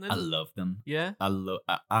Pokemon then? I love them. Yeah. I love.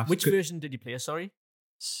 Which version did you play? Sorry.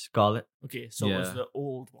 Scarlet? Okay, so it was Yeah. the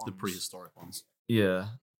old one. The prehistoric ones. Yeah.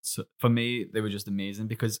 So for me, they were just amazing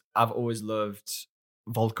because I've always loved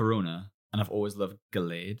Volcarona and I've always loved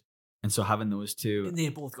Gallade, and so having those two, And they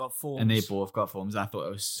both got forms. and they both got forms, I thought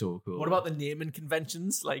it was so cool. What about the naming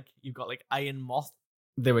conventions? Like you've got like Iron Moth.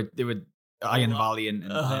 they were Iron Oh, Valiant,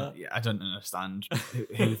 and uh-huh. I don't understand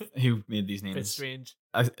who made these Bit names. strange.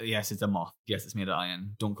 Yes, it's a moth. Yes, it's made of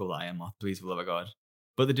iron. Don't call that Iron Moth, please, for the love of God.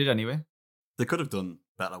 But they did anyway. They could have done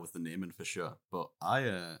better with the naming for sure, but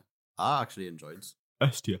I actually enjoyed.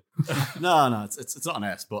 S tier. No, it's not an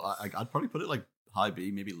S, but I'd probably put it like high B,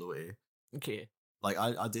 maybe low A. Okay. Like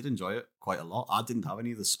I did enjoy it quite a lot. I didn't have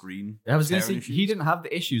any of the screen. I was gonna say tearing he issues. didn't have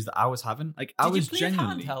the issues that I was having. Like I Did you was play it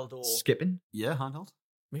genuinely handheld or- skipping. Yeah, handheld.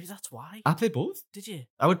 Maybe that's why. I played both. Did you?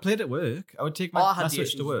 I would play it at work. I would take Oh, my, I my had the Switch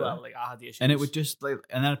issues to as work, well. Like I had the issues. and it would just like,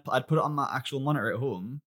 and then I'd put it on my actual monitor at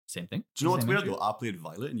home. Same thing. Do you know what's Same weird issue. though? I played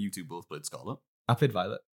Violet and you two both played Scarlet. I played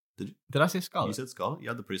Violet. Did you? Did I say You Scarlet? said Scarlet. You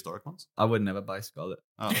had the prehistoric ones. I would never buy Scarlet.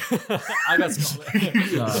 Oh, I got Scarlet.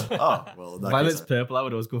 No. oh well. in that Violet's case, purple. I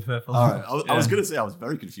would always go purple. all right. I was Yeah. gonna say I was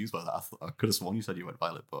very confused by that. I could have sworn you said you went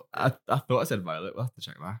Violet, but I thought I said Violet. We'll have to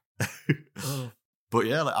check back. Oh. but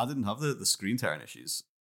yeah, like I didn't have the screen tearing issues.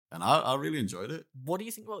 and I really enjoyed it. What do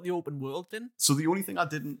you think about the open world then? So the only thing I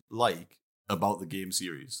didn't like about the game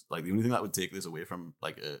series, like the only thing that would take this away from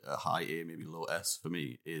like a high A, maybe low S for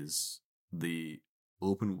me, is the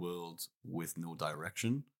open world with no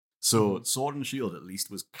direction. So Sword and Shield at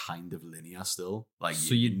least was kind of linear still. Like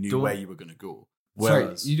So you you knew don't- where you were going to go. Sorry,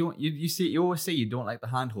 Whereas, you don't. You always say you don't like the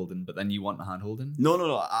hand holding, but then you want the hand holding.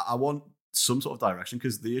 no. I want some sort of direction,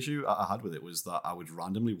 because the issue I had with it was that I would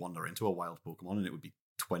randomly wander into a wild Pokemon and it would be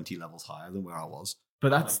 20 levels higher than where I was. But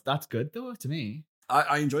that's good though to me.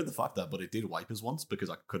 I enjoyed the fact that, but it did wipe us once because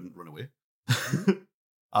I couldn't run away.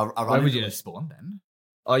 I ran Why would into you just spawn then?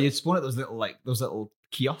 Oh, you'd spawn at those little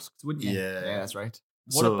kiosks, wouldn't you? Yeah. Yeah, that's right.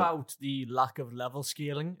 What So- about the lack of level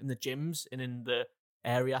scaling in the gyms and in the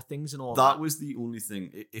area things and all that was the only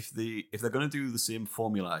thing. If they're going to do the same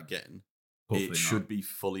formula again, Hopefully it should be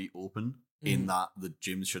fully open in that the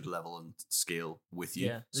gyms should level and scale with you.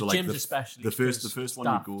 Yeah, the so like gyms especially. the first because one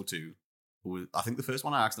staff. you go to was, I think the first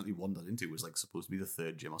one I accidentally wandered into was like supposed to be the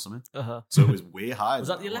third gym or something. Uh-huh. So it was way higher. Was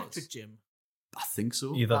than that the it electric gym? I think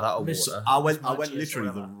so. Either that or Miss- water. I went Matches or literally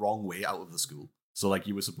the whatever. wrong way out of the school. So like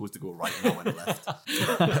you were supposed to go right and I went left.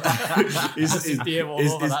 That's the game all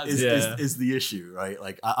over that, isn't it? is the issue, right?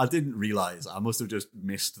 Like I didn't realize. I must have just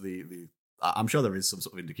missed the. I'm sure there is some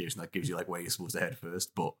sort of indication that gives you like where you're supposed to head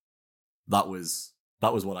first, but that was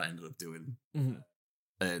what I ended up doing. Mhm.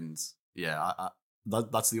 And yeah,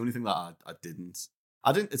 that's the only thing that I didn't.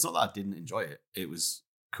 It's not that I didn't enjoy it. It was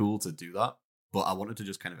cool to do that, but I wanted to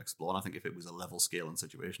just kind of explore. And I think if it was a level scaling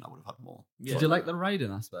situation, I would have had more. Yeah. Did you like the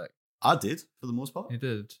riding aspect? I did for the most part. You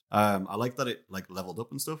did. I like that it like leveled up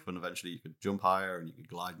and stuff, and eventually you could jump higher and you could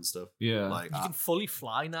glide and stuff. Yeah. Like You can fully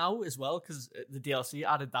fly now as well because the DLC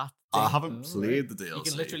added that. I thing. haven't Oh, played the DLC. You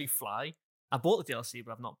can literally fly. I bought the DLC,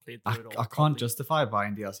 but I've not played through it all. I can't justify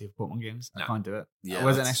buying DLC for Pokemon games. No. I can't do it. Yeah,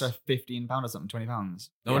 Was it an that's- extra £15 or something? £20?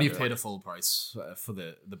 No, when Yeah. you paid a full price for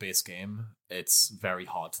the base game, it's very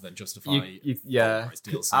hard to then justify. Yeah. full price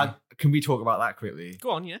DLC. Can we talk about that quickly? Go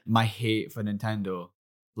on, yeah. My hate for Nintendo.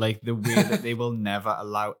 Like the way that they will never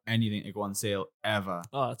allow anything to go on sale ever.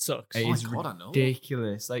 Oh, it sucks. It Oh my is God, I know.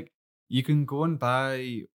 ridiculous. Like you can go and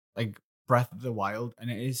buy like Breath of the Wild and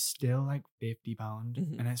it is still like £50.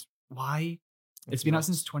 Mhm. And it's why? It's been out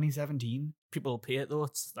since 2017. People pay it though.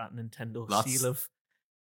 It's that Nintendo That's- seal of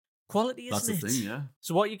quality, That's isn't the it? thing, yeah.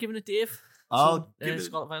 So what are you giving it, Dave? I'll give it.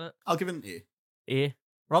 Scarlet Violet. I'll give it an A. A.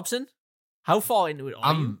 Robson, how far into it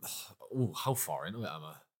are you? How far into it am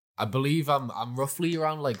I? I believe I'm roughly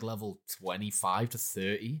around like level 25 to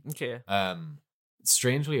 30. Okay.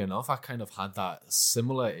 Strangely enough, I kind of had that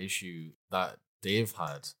similar issue that Dave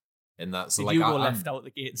had in that. So Did like you go I'm- left out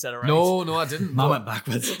the gate instead of right? No, I didn't. I No. went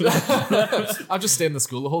backwards. I just stayed in the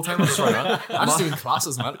school the whole time. I'm just trying out. I'm just doing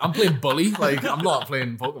classes, man. I'm playing bully. Like I'm not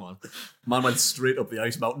playing Pokemon. Man went straight up the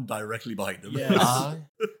ice mountain directly behind him. Yeah.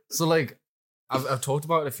 So like, I've talked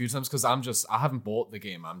about it a few times because I haven't bought the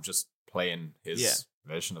game. I'm just playing his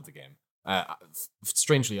version of the game.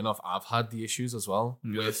 Strangely enough, I've had the issues as well.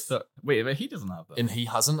 Wait, but he doesn't have that. And he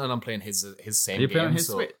hasn't, and I'm playing his same Are you game. playing on his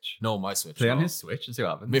so- Switch? No, my Switch. Play on no. his Switch and see what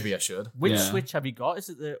happens. Maybe I should. Which Yeah. Switch have you got? Is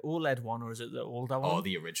it the OLED one or is it the older one? Oh,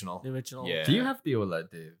 the original. The original. Yeah. Do you have the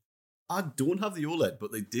OLED, Dave? I don't have the OLED,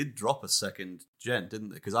 but they did drop a second gen, didn't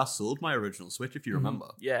they? Because I sold my original Switch, if you Mhm. remember,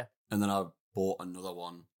 Yeah. and then I bought another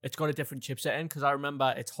one. It's got a different chipset in because I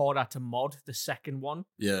remember it's harder to mod the second one.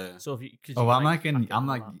 Yeah. So if you, cause Oh, you I'm like, like, hack it I'm and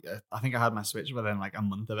like, all that. I think I had my Switch within like a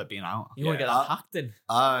month of it being out. You want to get Yeah. that hacked in.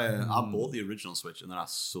 I bought the original Switch and then I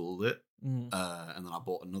sold it, Mm. and then I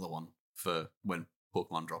bought another one for when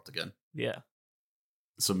Pokemon dropped again. Yeah.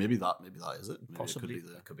 So maybe that is it. Maybe Possibly. it could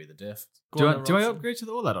be That could be the diff. Go Do on I, then, do I Robson. upgrade to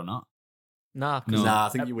the OLED or not? Nah, No. Nah, I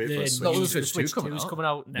think you wait for a the Switch. No, new the Switch 2 Switch coming 2 is out. coming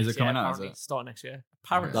out next Is it coming year. out, is Apparently, it? start next year.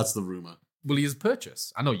 Apparently. That's the rumor. Will you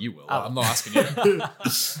purchase? I know you will. Oh. I'm not asking you.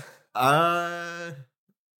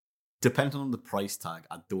 Depending on the price tag,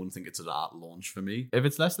 I don't think it's at launch for me. If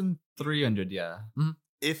it's less than 300, yeah.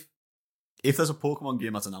 If there's a Pokemon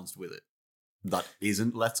game that's announced with it that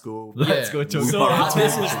isn't Let's Go, Let's go to So Pokemon.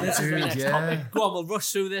 this is the Dude, next yeah. topic. Go on, we'll rush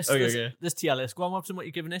through this. Okay, this, okay. this tier list. Go on, Robson, what are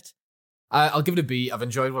you giving it? I'll give it a B. I've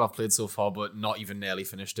enjoyed what I've played so far, but not even nearly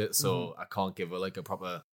finished it, so Mm-hmm. I can't give it like a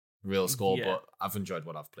proper real score. Yeah. But I've enjoyed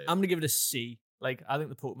what I've played. I'm gonna give it a C. Like I think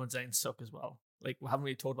the Pokemon designs suck as well. Like we haven't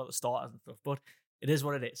really talked about the starters and stuff, but it is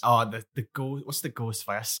what it is. Oh, the ghost. What's the ghost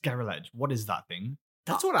fire? Scarlet. What is that thing?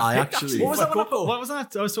 That's what I I think. actually- What What was was that that? one? What was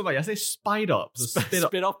that? I was talking about yesterday. Spide up. Spit up.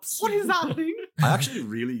 Spit up. What is that thing? I actually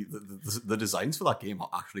really the designs for that game are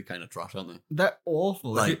actually kind of trash, aren't they? They're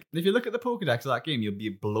awful. Like- if you look at the Pokédex of that game, you'll be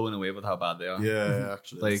blown away with how bad they are. Yeah,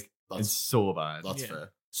 actually, Like, that's it's so bad. that's Yeah.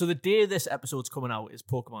 fair. So the day this episode's coming out is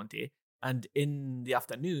Pokemon Day. and in the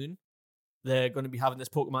afternoon, they're going to be having this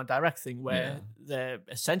Pokemon Direct thing where they're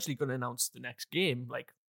essentially going to announce the next game.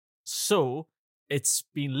 Like, so it's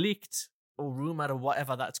been leaked or rumored or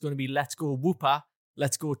whatever that it's going to be Let's Go Wooper,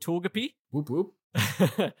 Let's Go Togepi. Whoop whoop.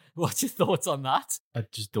 What's your thoughts on that? I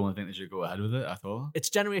just don't think they should go ahead with it at all. It's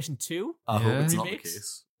Generation 2. I hope it's not the remakes.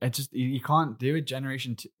 case. It just you can't do it.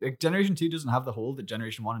 Generation 2, like, Generation 2 doesn't have the hold that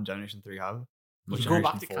Generation 1 and Generation 3 have. You But can go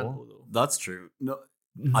back to Generation 4 Kanto though. That's true. No,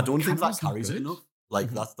 I don't think that Kanto's not carries it good. enough. Like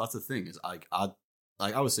that's the thing is like I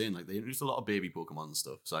was saying, like they introduced a lot of baby Pokemon and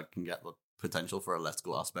stuff, so I can get the potential for a Let's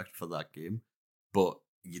Go aspect for that game. But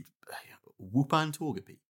you'd Wooper and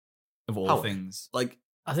Togepi, of all How? things. like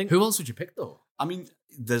I think Who else would you pick though? I mean,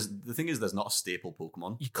 there's not a staple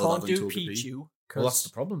Pokemon. you other can't than do Togepi. Pichu. Well, that's the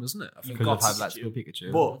problem, isn't it? I you think Because got I've had Pikachu. Let's Go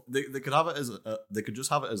Pikachu. But they could have it as they could just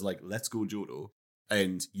have it as like Let's Go Johto,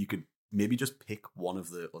 and you could maybe just pick one of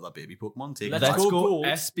the other baby Pokemon. Take Let's it Let's go back. go Gold.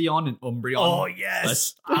 Espeon and Umbreon. Oh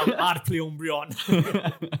yes, I'd play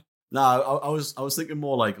Umbreon. Nah, I was thinking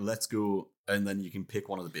more like Let's Go, and then you can pick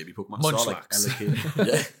one of the baby Pokemon. So like Munchlax. Elekid.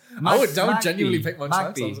 Yeah. I would Magby. genuinely pick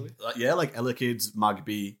Munchlax. Magby. honestly. Yeah, like Elekid,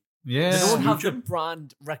 Magby. Yeah. They don't have the Smoochum.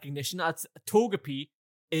 brand recognition. That's Togepi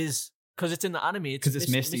is because it's in the anime. because it's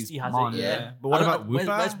Misty's Misty has Mon, it. Yeah. But what I don't about know,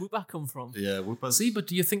 Wooper? where's Wooper come from? Yeah, Wooper's. See, but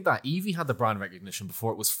do you think that Eevee had the brand recognition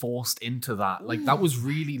before it was forced into that? Like that was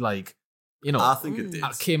really like, you know, I think it did.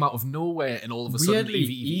 that came out of nowhere, and all of a sudden Weirdly,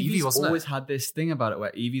 Eevee, Eevee's wasn't always it? had this thing about it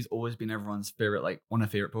where Eevee's always been everyone's favorite, like one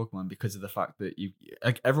of their favorite Pokemon because of the fact that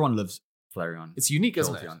like everyone loves Flareon. It's unique,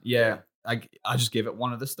 isn't it? Jolteon. Yeah. I just gave it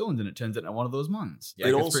one of the stones and it turns into one of those mons. Yeah,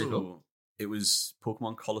 it it's pretty also cool. it was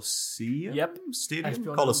Pokemon Colosseum. Yep. Stadium.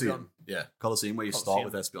 Espeon, Colosseum. Umbreon. Yeah, Colosseum, where you start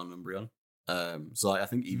with Espeon and Umbreon. So like, I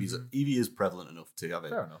think Eevee is prevalent enough to have it.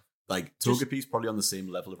 Fair enough. Like Just- Togepi's probably on the same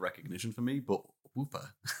level of recognition for me, but Wooper.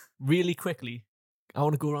 Really quickly, I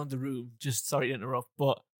want to go around the room. Just sorry to interrupt,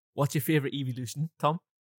 but what's your favorite evolution? Tom,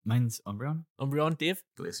 Mine's Umbreon. Umbreon, Dave,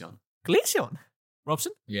 Glaceon. Glaceon,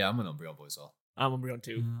 Robson. Yeah, I'm an Umbreon boy as well. I'm Umbreon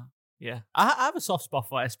too. Yeah. Yeah, I have a soft spot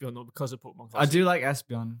for Espeon though because of Pokemon. I Colosseum. do like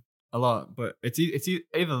Espeon a lot, but it's either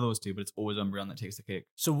of those two, but it's always Umbreon that takes the cake.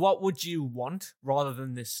 So, what would you want rather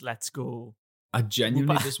than this? Let's go. I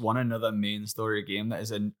genuinely Wooper. just want another main story game that is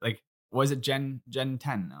in, like, what is it, Gen 10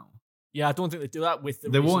 now? Yeah, I don't think they do that with the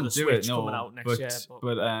They release of won't the do Switch it, no. coming out next but, year.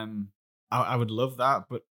 But I would love that.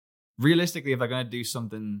 But realistically, if they're gonna do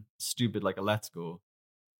something stupid like a Let's Go,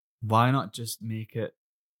 why not just make it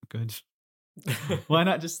good? Why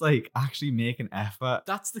not just like actually make an effort?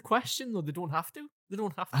 That's the question, though. They don't have to. They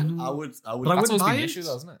don't have to. I know. I would. But I That's wouldn't always buy been the it. issue,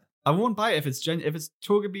 though, isn't it? I won't buy it if it's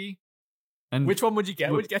Togepi. And Which one would you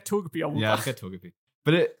get? Would you get Togepi or Wooper? Yeah, I'd get Togepi.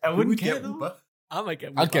 But I Who wouldn't would get get it. Wooper. I might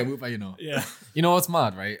get Wooper. I'd get Wooper, you know. Yeah. You know what's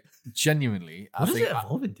mad, right? Genuinely, I What does think it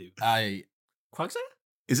evolve into? I Quagsire?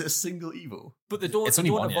 Is it a single Evo? But they don't, It's they only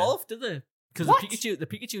don't one, yeah. evolve, do they? Because the What?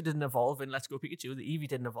 Pikachu didn't evolve in Let's Go Pikachu. The Eevee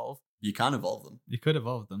didn't evolve. You can evolve them. You could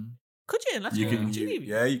evolve them. Could you in Let's You Go can. Pikachu You, Eevee?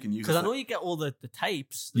 yeah, you can use. Because I a- know you get all the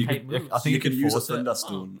types, the You type could- moves. I think you you can could use a force it.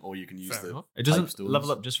 Thunderstone, or you can use Fair the. enough. It doesn't Type stones.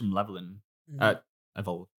 level up just from leveling. Mhm.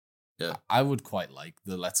 Evolve. I would quite like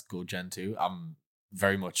the Let's Go Gen 2. I'm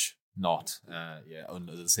very much not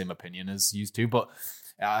under the same opinion as used to, but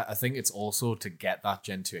I think it's also to get that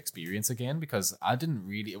Gen 2 experience again, because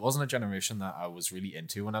it wasn't a generation that I was really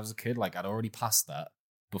into when I was a kid. Like I'd already passed that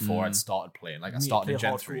before I'd started playing. Like I You started play in Gen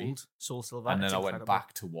Heart 3 Gold, Soul Silver, and it's then I went incredible.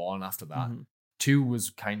 back to 1 after that. Mhm. 2 was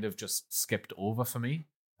kind of just skipped over for me.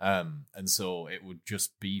 And so it would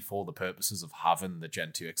just be for the purposes of having the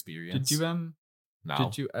Gen 2 experience. Did you now.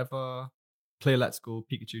 Did you ever play Let's Go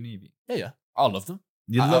Pikachu and Eevee? Yeah. I love them.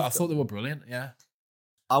 You I loved thought them. they were brilliant. Yeah.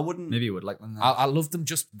 I wouldn't. Maybe you would like them. Then. I loved them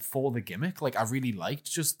just for the gimmick. Like I really liked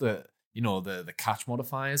just the catch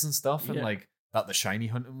modifiers and stuff, and Yeah. like that the shiny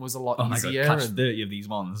hunting was a lot oh my god, easier. catch and- 30 of these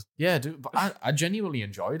ones. yeah, dude, but I genuinely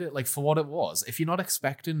enjoyed it. Like for what it was. If you're not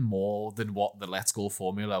expecting more than what the Let's Go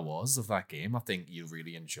formula was of that game, I think you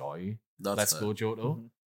really enjoy That's Let's fair. Go Johto. Mhm.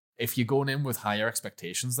 If you're going in with higher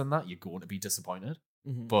expectations than that, you're going to be disappointed.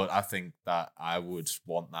 Mhm. But I think that I would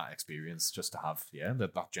want that experience just to have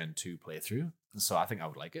that Gen 2 playthrough. So I think I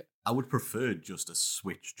would like it. I would prefer just a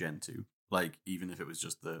Switch Gen 2. Like, even if it was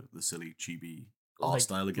just the silly chibi art Like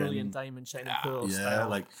style again. Brilliant Diamond, Shining Yeah, Pearl Yeah, style.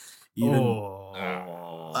 like, even. Oh.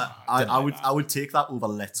 I would take that over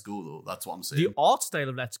Let's Go, though. That's what I'm saying. The art style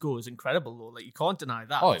of Let's Go is incredible, though. Like, you can't deny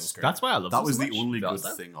that. Oh, it was great. That's why I love that it was so the much. only good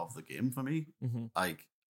That's- thing of the game for me. Mhm. Like,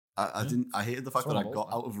 I didn't. I hated the fact That's that what I I'm got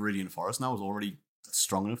all out of Viridian Forest and I was already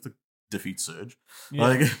strong enough to defeat Surge. Yeah.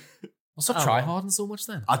 Like, Well, stop Oh, try well. harding so much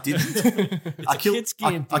then. I didn't. It's I a killed. kid's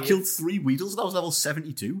game, I Dave. killed 3 Weedles and I was level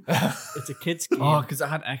 72. It's a kid's game. Oh, because I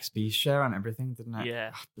had XP share and everything, didn't I?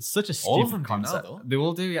 Yeah. It's such a All of stupid them do now, concept. though. They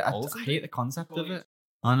all do. Yeah, All of I them hate do. the concept of Always. it.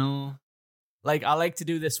 I know. Like, I like to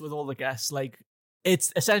do this with all the guests. Like,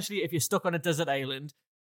 it's essentially if you're stuck on a desert island,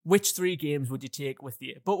 which 3 games would you take with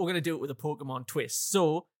you? But we're going to do it with a Pokemon twist.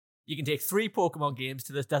 So, you can take 3 Pokemon games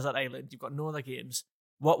to this desert island. You've got no other games.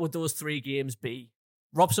 What would those 3 games be?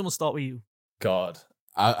 Robson, we'll start with you. God,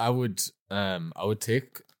 I would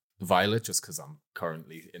take Violet just because I'm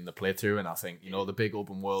currently in the playthrough, and I think the big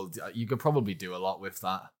open world. You could probably do a lot with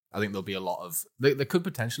that. I think there'll be a lot of there could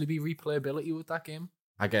potentially be replayability with that game.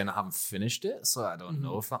 Again, I haven't finished it, so I don't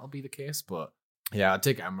know if that'll be the case. But yeah, I'd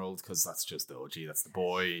take Emerald because that's just the OG. That's the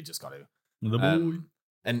boy. You just got to The boy.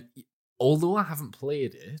 And although I haven't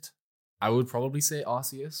played it, I would probably say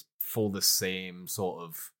Arceus for the same sort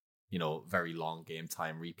of very long game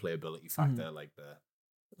time replayability factor, like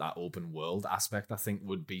that open world aspect. I think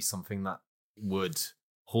would be something that would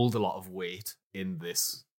hold a lot of weight in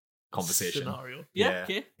this conversation. Scenario. Yeah,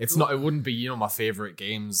 okay. It's Cool. not. It wouldn't be my favorite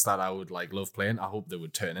games that I would love playing. I hope they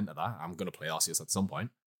would turn into that. I'm gonna play Arceus at some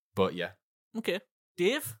point, but yeah. Okay.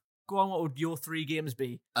 Dave, go on. What would your 3 games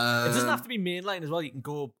be? It doesn't have to be mainline as well. You can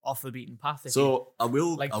go off the beaten path. If you, So I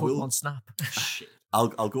will. like I Pokemon will. Snap. I'll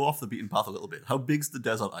go off the beaten path a little bit. How big's the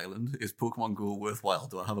desert island? Is Pokemon Go worthwhile?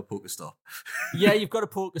 Do I have a Pokestop? Yeah, you've got a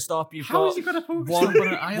Pokestop. You've How got has he got a Pokestop on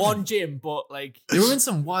an island? one gym, but like They were in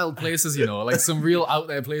some wild places, like some real out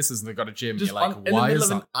there places, and they got a gym. Just You're like, in the why middle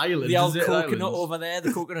is of that? an island. the old desert coconut island. over there,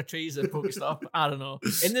 the coconut trees at Pokestop. I don't know.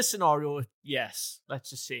 In this scenario, yes. Let's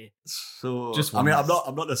just say So Just I mean, once.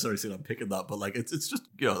 I'm not necessarily saying I'm picking that, but like it's just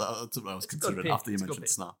that's what I was It's a good considering pick. after you It's a good mentioned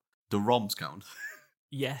pick. Snap. Do ROMs count?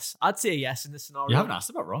 yes. I'd say yes in this scenario. You haven't asked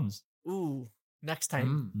about ROMs. Ooh, next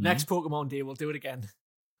time, Mm. next Pokemon Day, we'll do it again.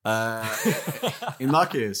 In that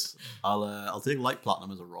case, I'll take Light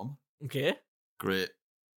Platinum as a ROM. Okay. Great,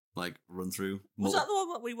 like run through. Was that the one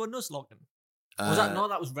that we were Nuzlocking? Was that no?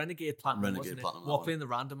 That was Renegade Platinum. Renegade wasn't it? Platinum, that We're one. playing the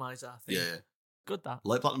randomizer. I think. Yeah, Good that.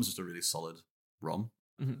 Light Platinum is just a really solid ROM.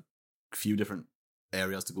 Mhm. Few different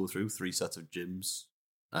areas to go through. 3 sets of gyms,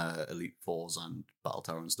 Elite Fours, and Battle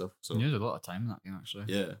Tower and stuff. So Yeah, there's a lot of time in that game actually.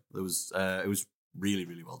 yeah, it was really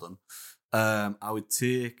really well done. I would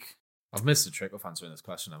take. I've missed a trick of answering this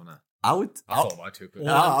question, haven't I? I would. I thought about too quick.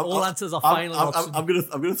 All answers are final. Robson. I'm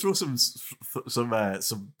gonna throw some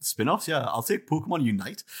spin-offs. Yeah, I'll take Pokemon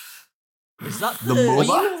Unite. Is that The Are MOBA?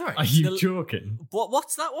 you all right? Are you The- joking?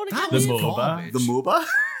 What's that one again? That The was MOBA. garbage. The MOBA.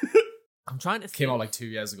 I'm trying to think. Came out like 2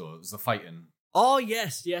 years ago. It was the fighting. Oh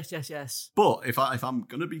yes. But if I'm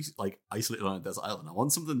gonna be like isolated on a desert island, I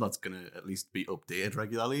want something that's gonna at least be updated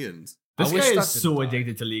regularly. And I This wish guy that is so didn't die.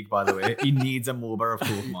 addicted to League, by the way. He needs a MOBA of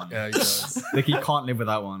Pokemon. Yeah, he does. Like, he can't live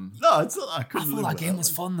without one. no, it's not. I I couldn't thought live that with game was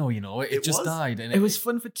one. fun though. It It just was. died, and It was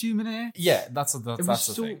fun for 2 minutes. Yeah, that's was the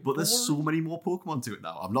so- thing. But there's so many more Pokemon to it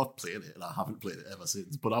now. I'm not playing it, and I haven't played it ever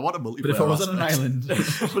since. But I want a multiplayer. But if I was on an aspect. island.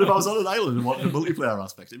 but if I was on an island and wanted a multiplayer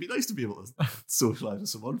aspect, it'd be nice to be able to socialize with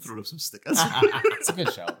someone, throw up some stickers. It's a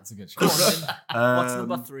good shout. It's a good Go shout. on, then. What's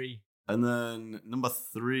number Um, 3? And then number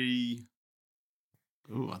 3.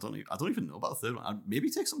 Oh, I don't even know about the third one. I'd maybe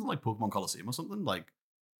take something like Pokemon Coliseum or something like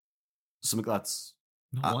something that's.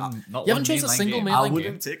 Not I- one. Not You one haven't chosen a mainline single game. main- I Mainline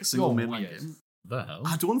wouldn't game? take a single You're mainline weird. game. The hell?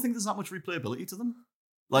 I don't think there's that much replayability to them.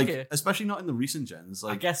 Like, Okay. especially not in the recent gens. I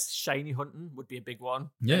Like, guess shiny hunting would be a big one.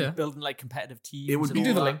 Yeah, yeah. Building like competitive teams. It would and be You all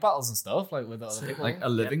do the that. link battles and stuff like with other people. Like a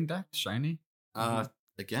living deck, shiny.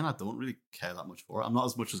 again, I don't really care that much for it. I'm not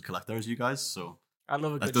as much as a collector as you guys, so I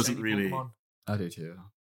love a That good doesn't shiny really- Pokemon. I do too.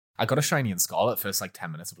 I got a shiny and Scarlet first like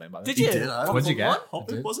 10 minutes of playing by Did You you? did, What'd you get? Hoppip,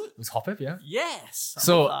 did. was it? It was Hoppip, yeah. Yes. I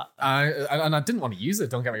So love that. I didn't want to use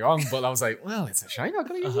it. Don't get me wrong, but I was like, well, it's a shiny. I'm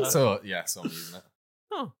gonna use it. So yeah, so I'm using it.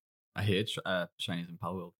 Oh. I hate shinies in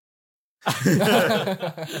Power World.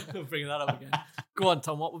 Bringing that up again. Go on,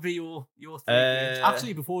 Tom. What would be your 3 games? Uh,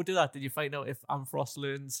 Actually, before we do that, did you find out if Ampharos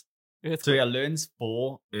learns Earthquake? So it learns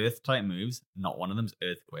 4 Earth type moves. Not one of them's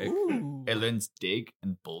Earthquake. Ooh. It learns Dig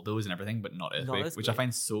and Bulldoze and everything, but not Earthquake, which I Earthquake.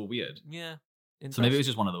 find so weird. Yeah. So maybe it was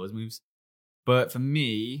just one of those moves. But for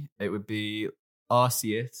me, it would be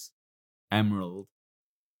Arceus, Emerald,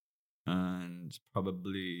 and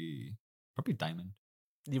probably Diamond.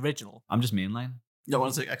 the original. I'm just mainline. Yeah, I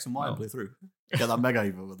want to take X and Y and Oh. play through. Get that Mega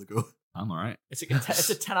Evo with the go. I'm alright. It's a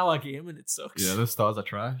 10-hour game and it sucks. Yeah, those stars are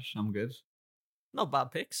trash. I'm good. Not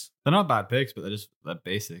bad picks. They're not bad picks, but they're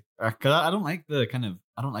basic. Cause I don't like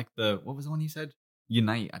what was the one you said?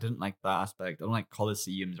 Unite. I didn't like that aspect. I don't like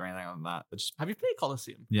Colosseums or anything like that. They're just, Have you played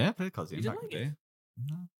Colosseum? yeah, I played Colosseum You back didn't in the like day.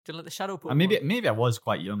 No. Did you like the Shadow Pokemon? And maybe I was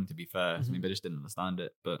quite young to be fair. So Mhm. maybe I just didn't understand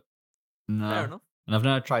it. But No. Fair enough. And I've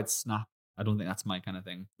never tried Snap. I don't think that's my kind of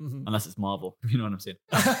thing, Mhm. unless it's Marvel. You know what I'm saying?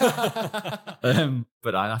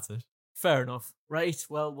 But that's it. Fair enough. Right.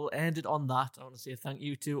 Well, we'll end it on that. I want to say thank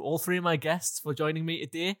you to all three of my guests for joining me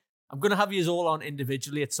today. I'm going to have you all on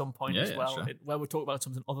individually at some point as well, sure. where we'll talk about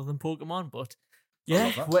something other than Pokemon. But I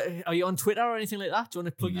yeah, love that. are you on Twitter or anything like that? Do you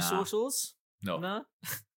want to plug your Nah. socials? No. No?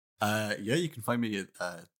 Yeah, you can find me at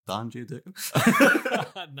Dan J. Dickon.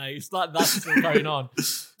 Nice. That's still carrying on.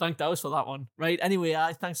 Thank Dowes for that one. Right. Anyway,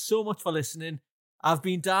 thanks so much for listening. I've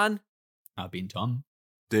been Dan, I've been Tom.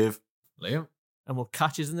 Dave. Liam. and we'll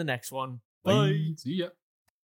catch you in the next one. Bye. See ya.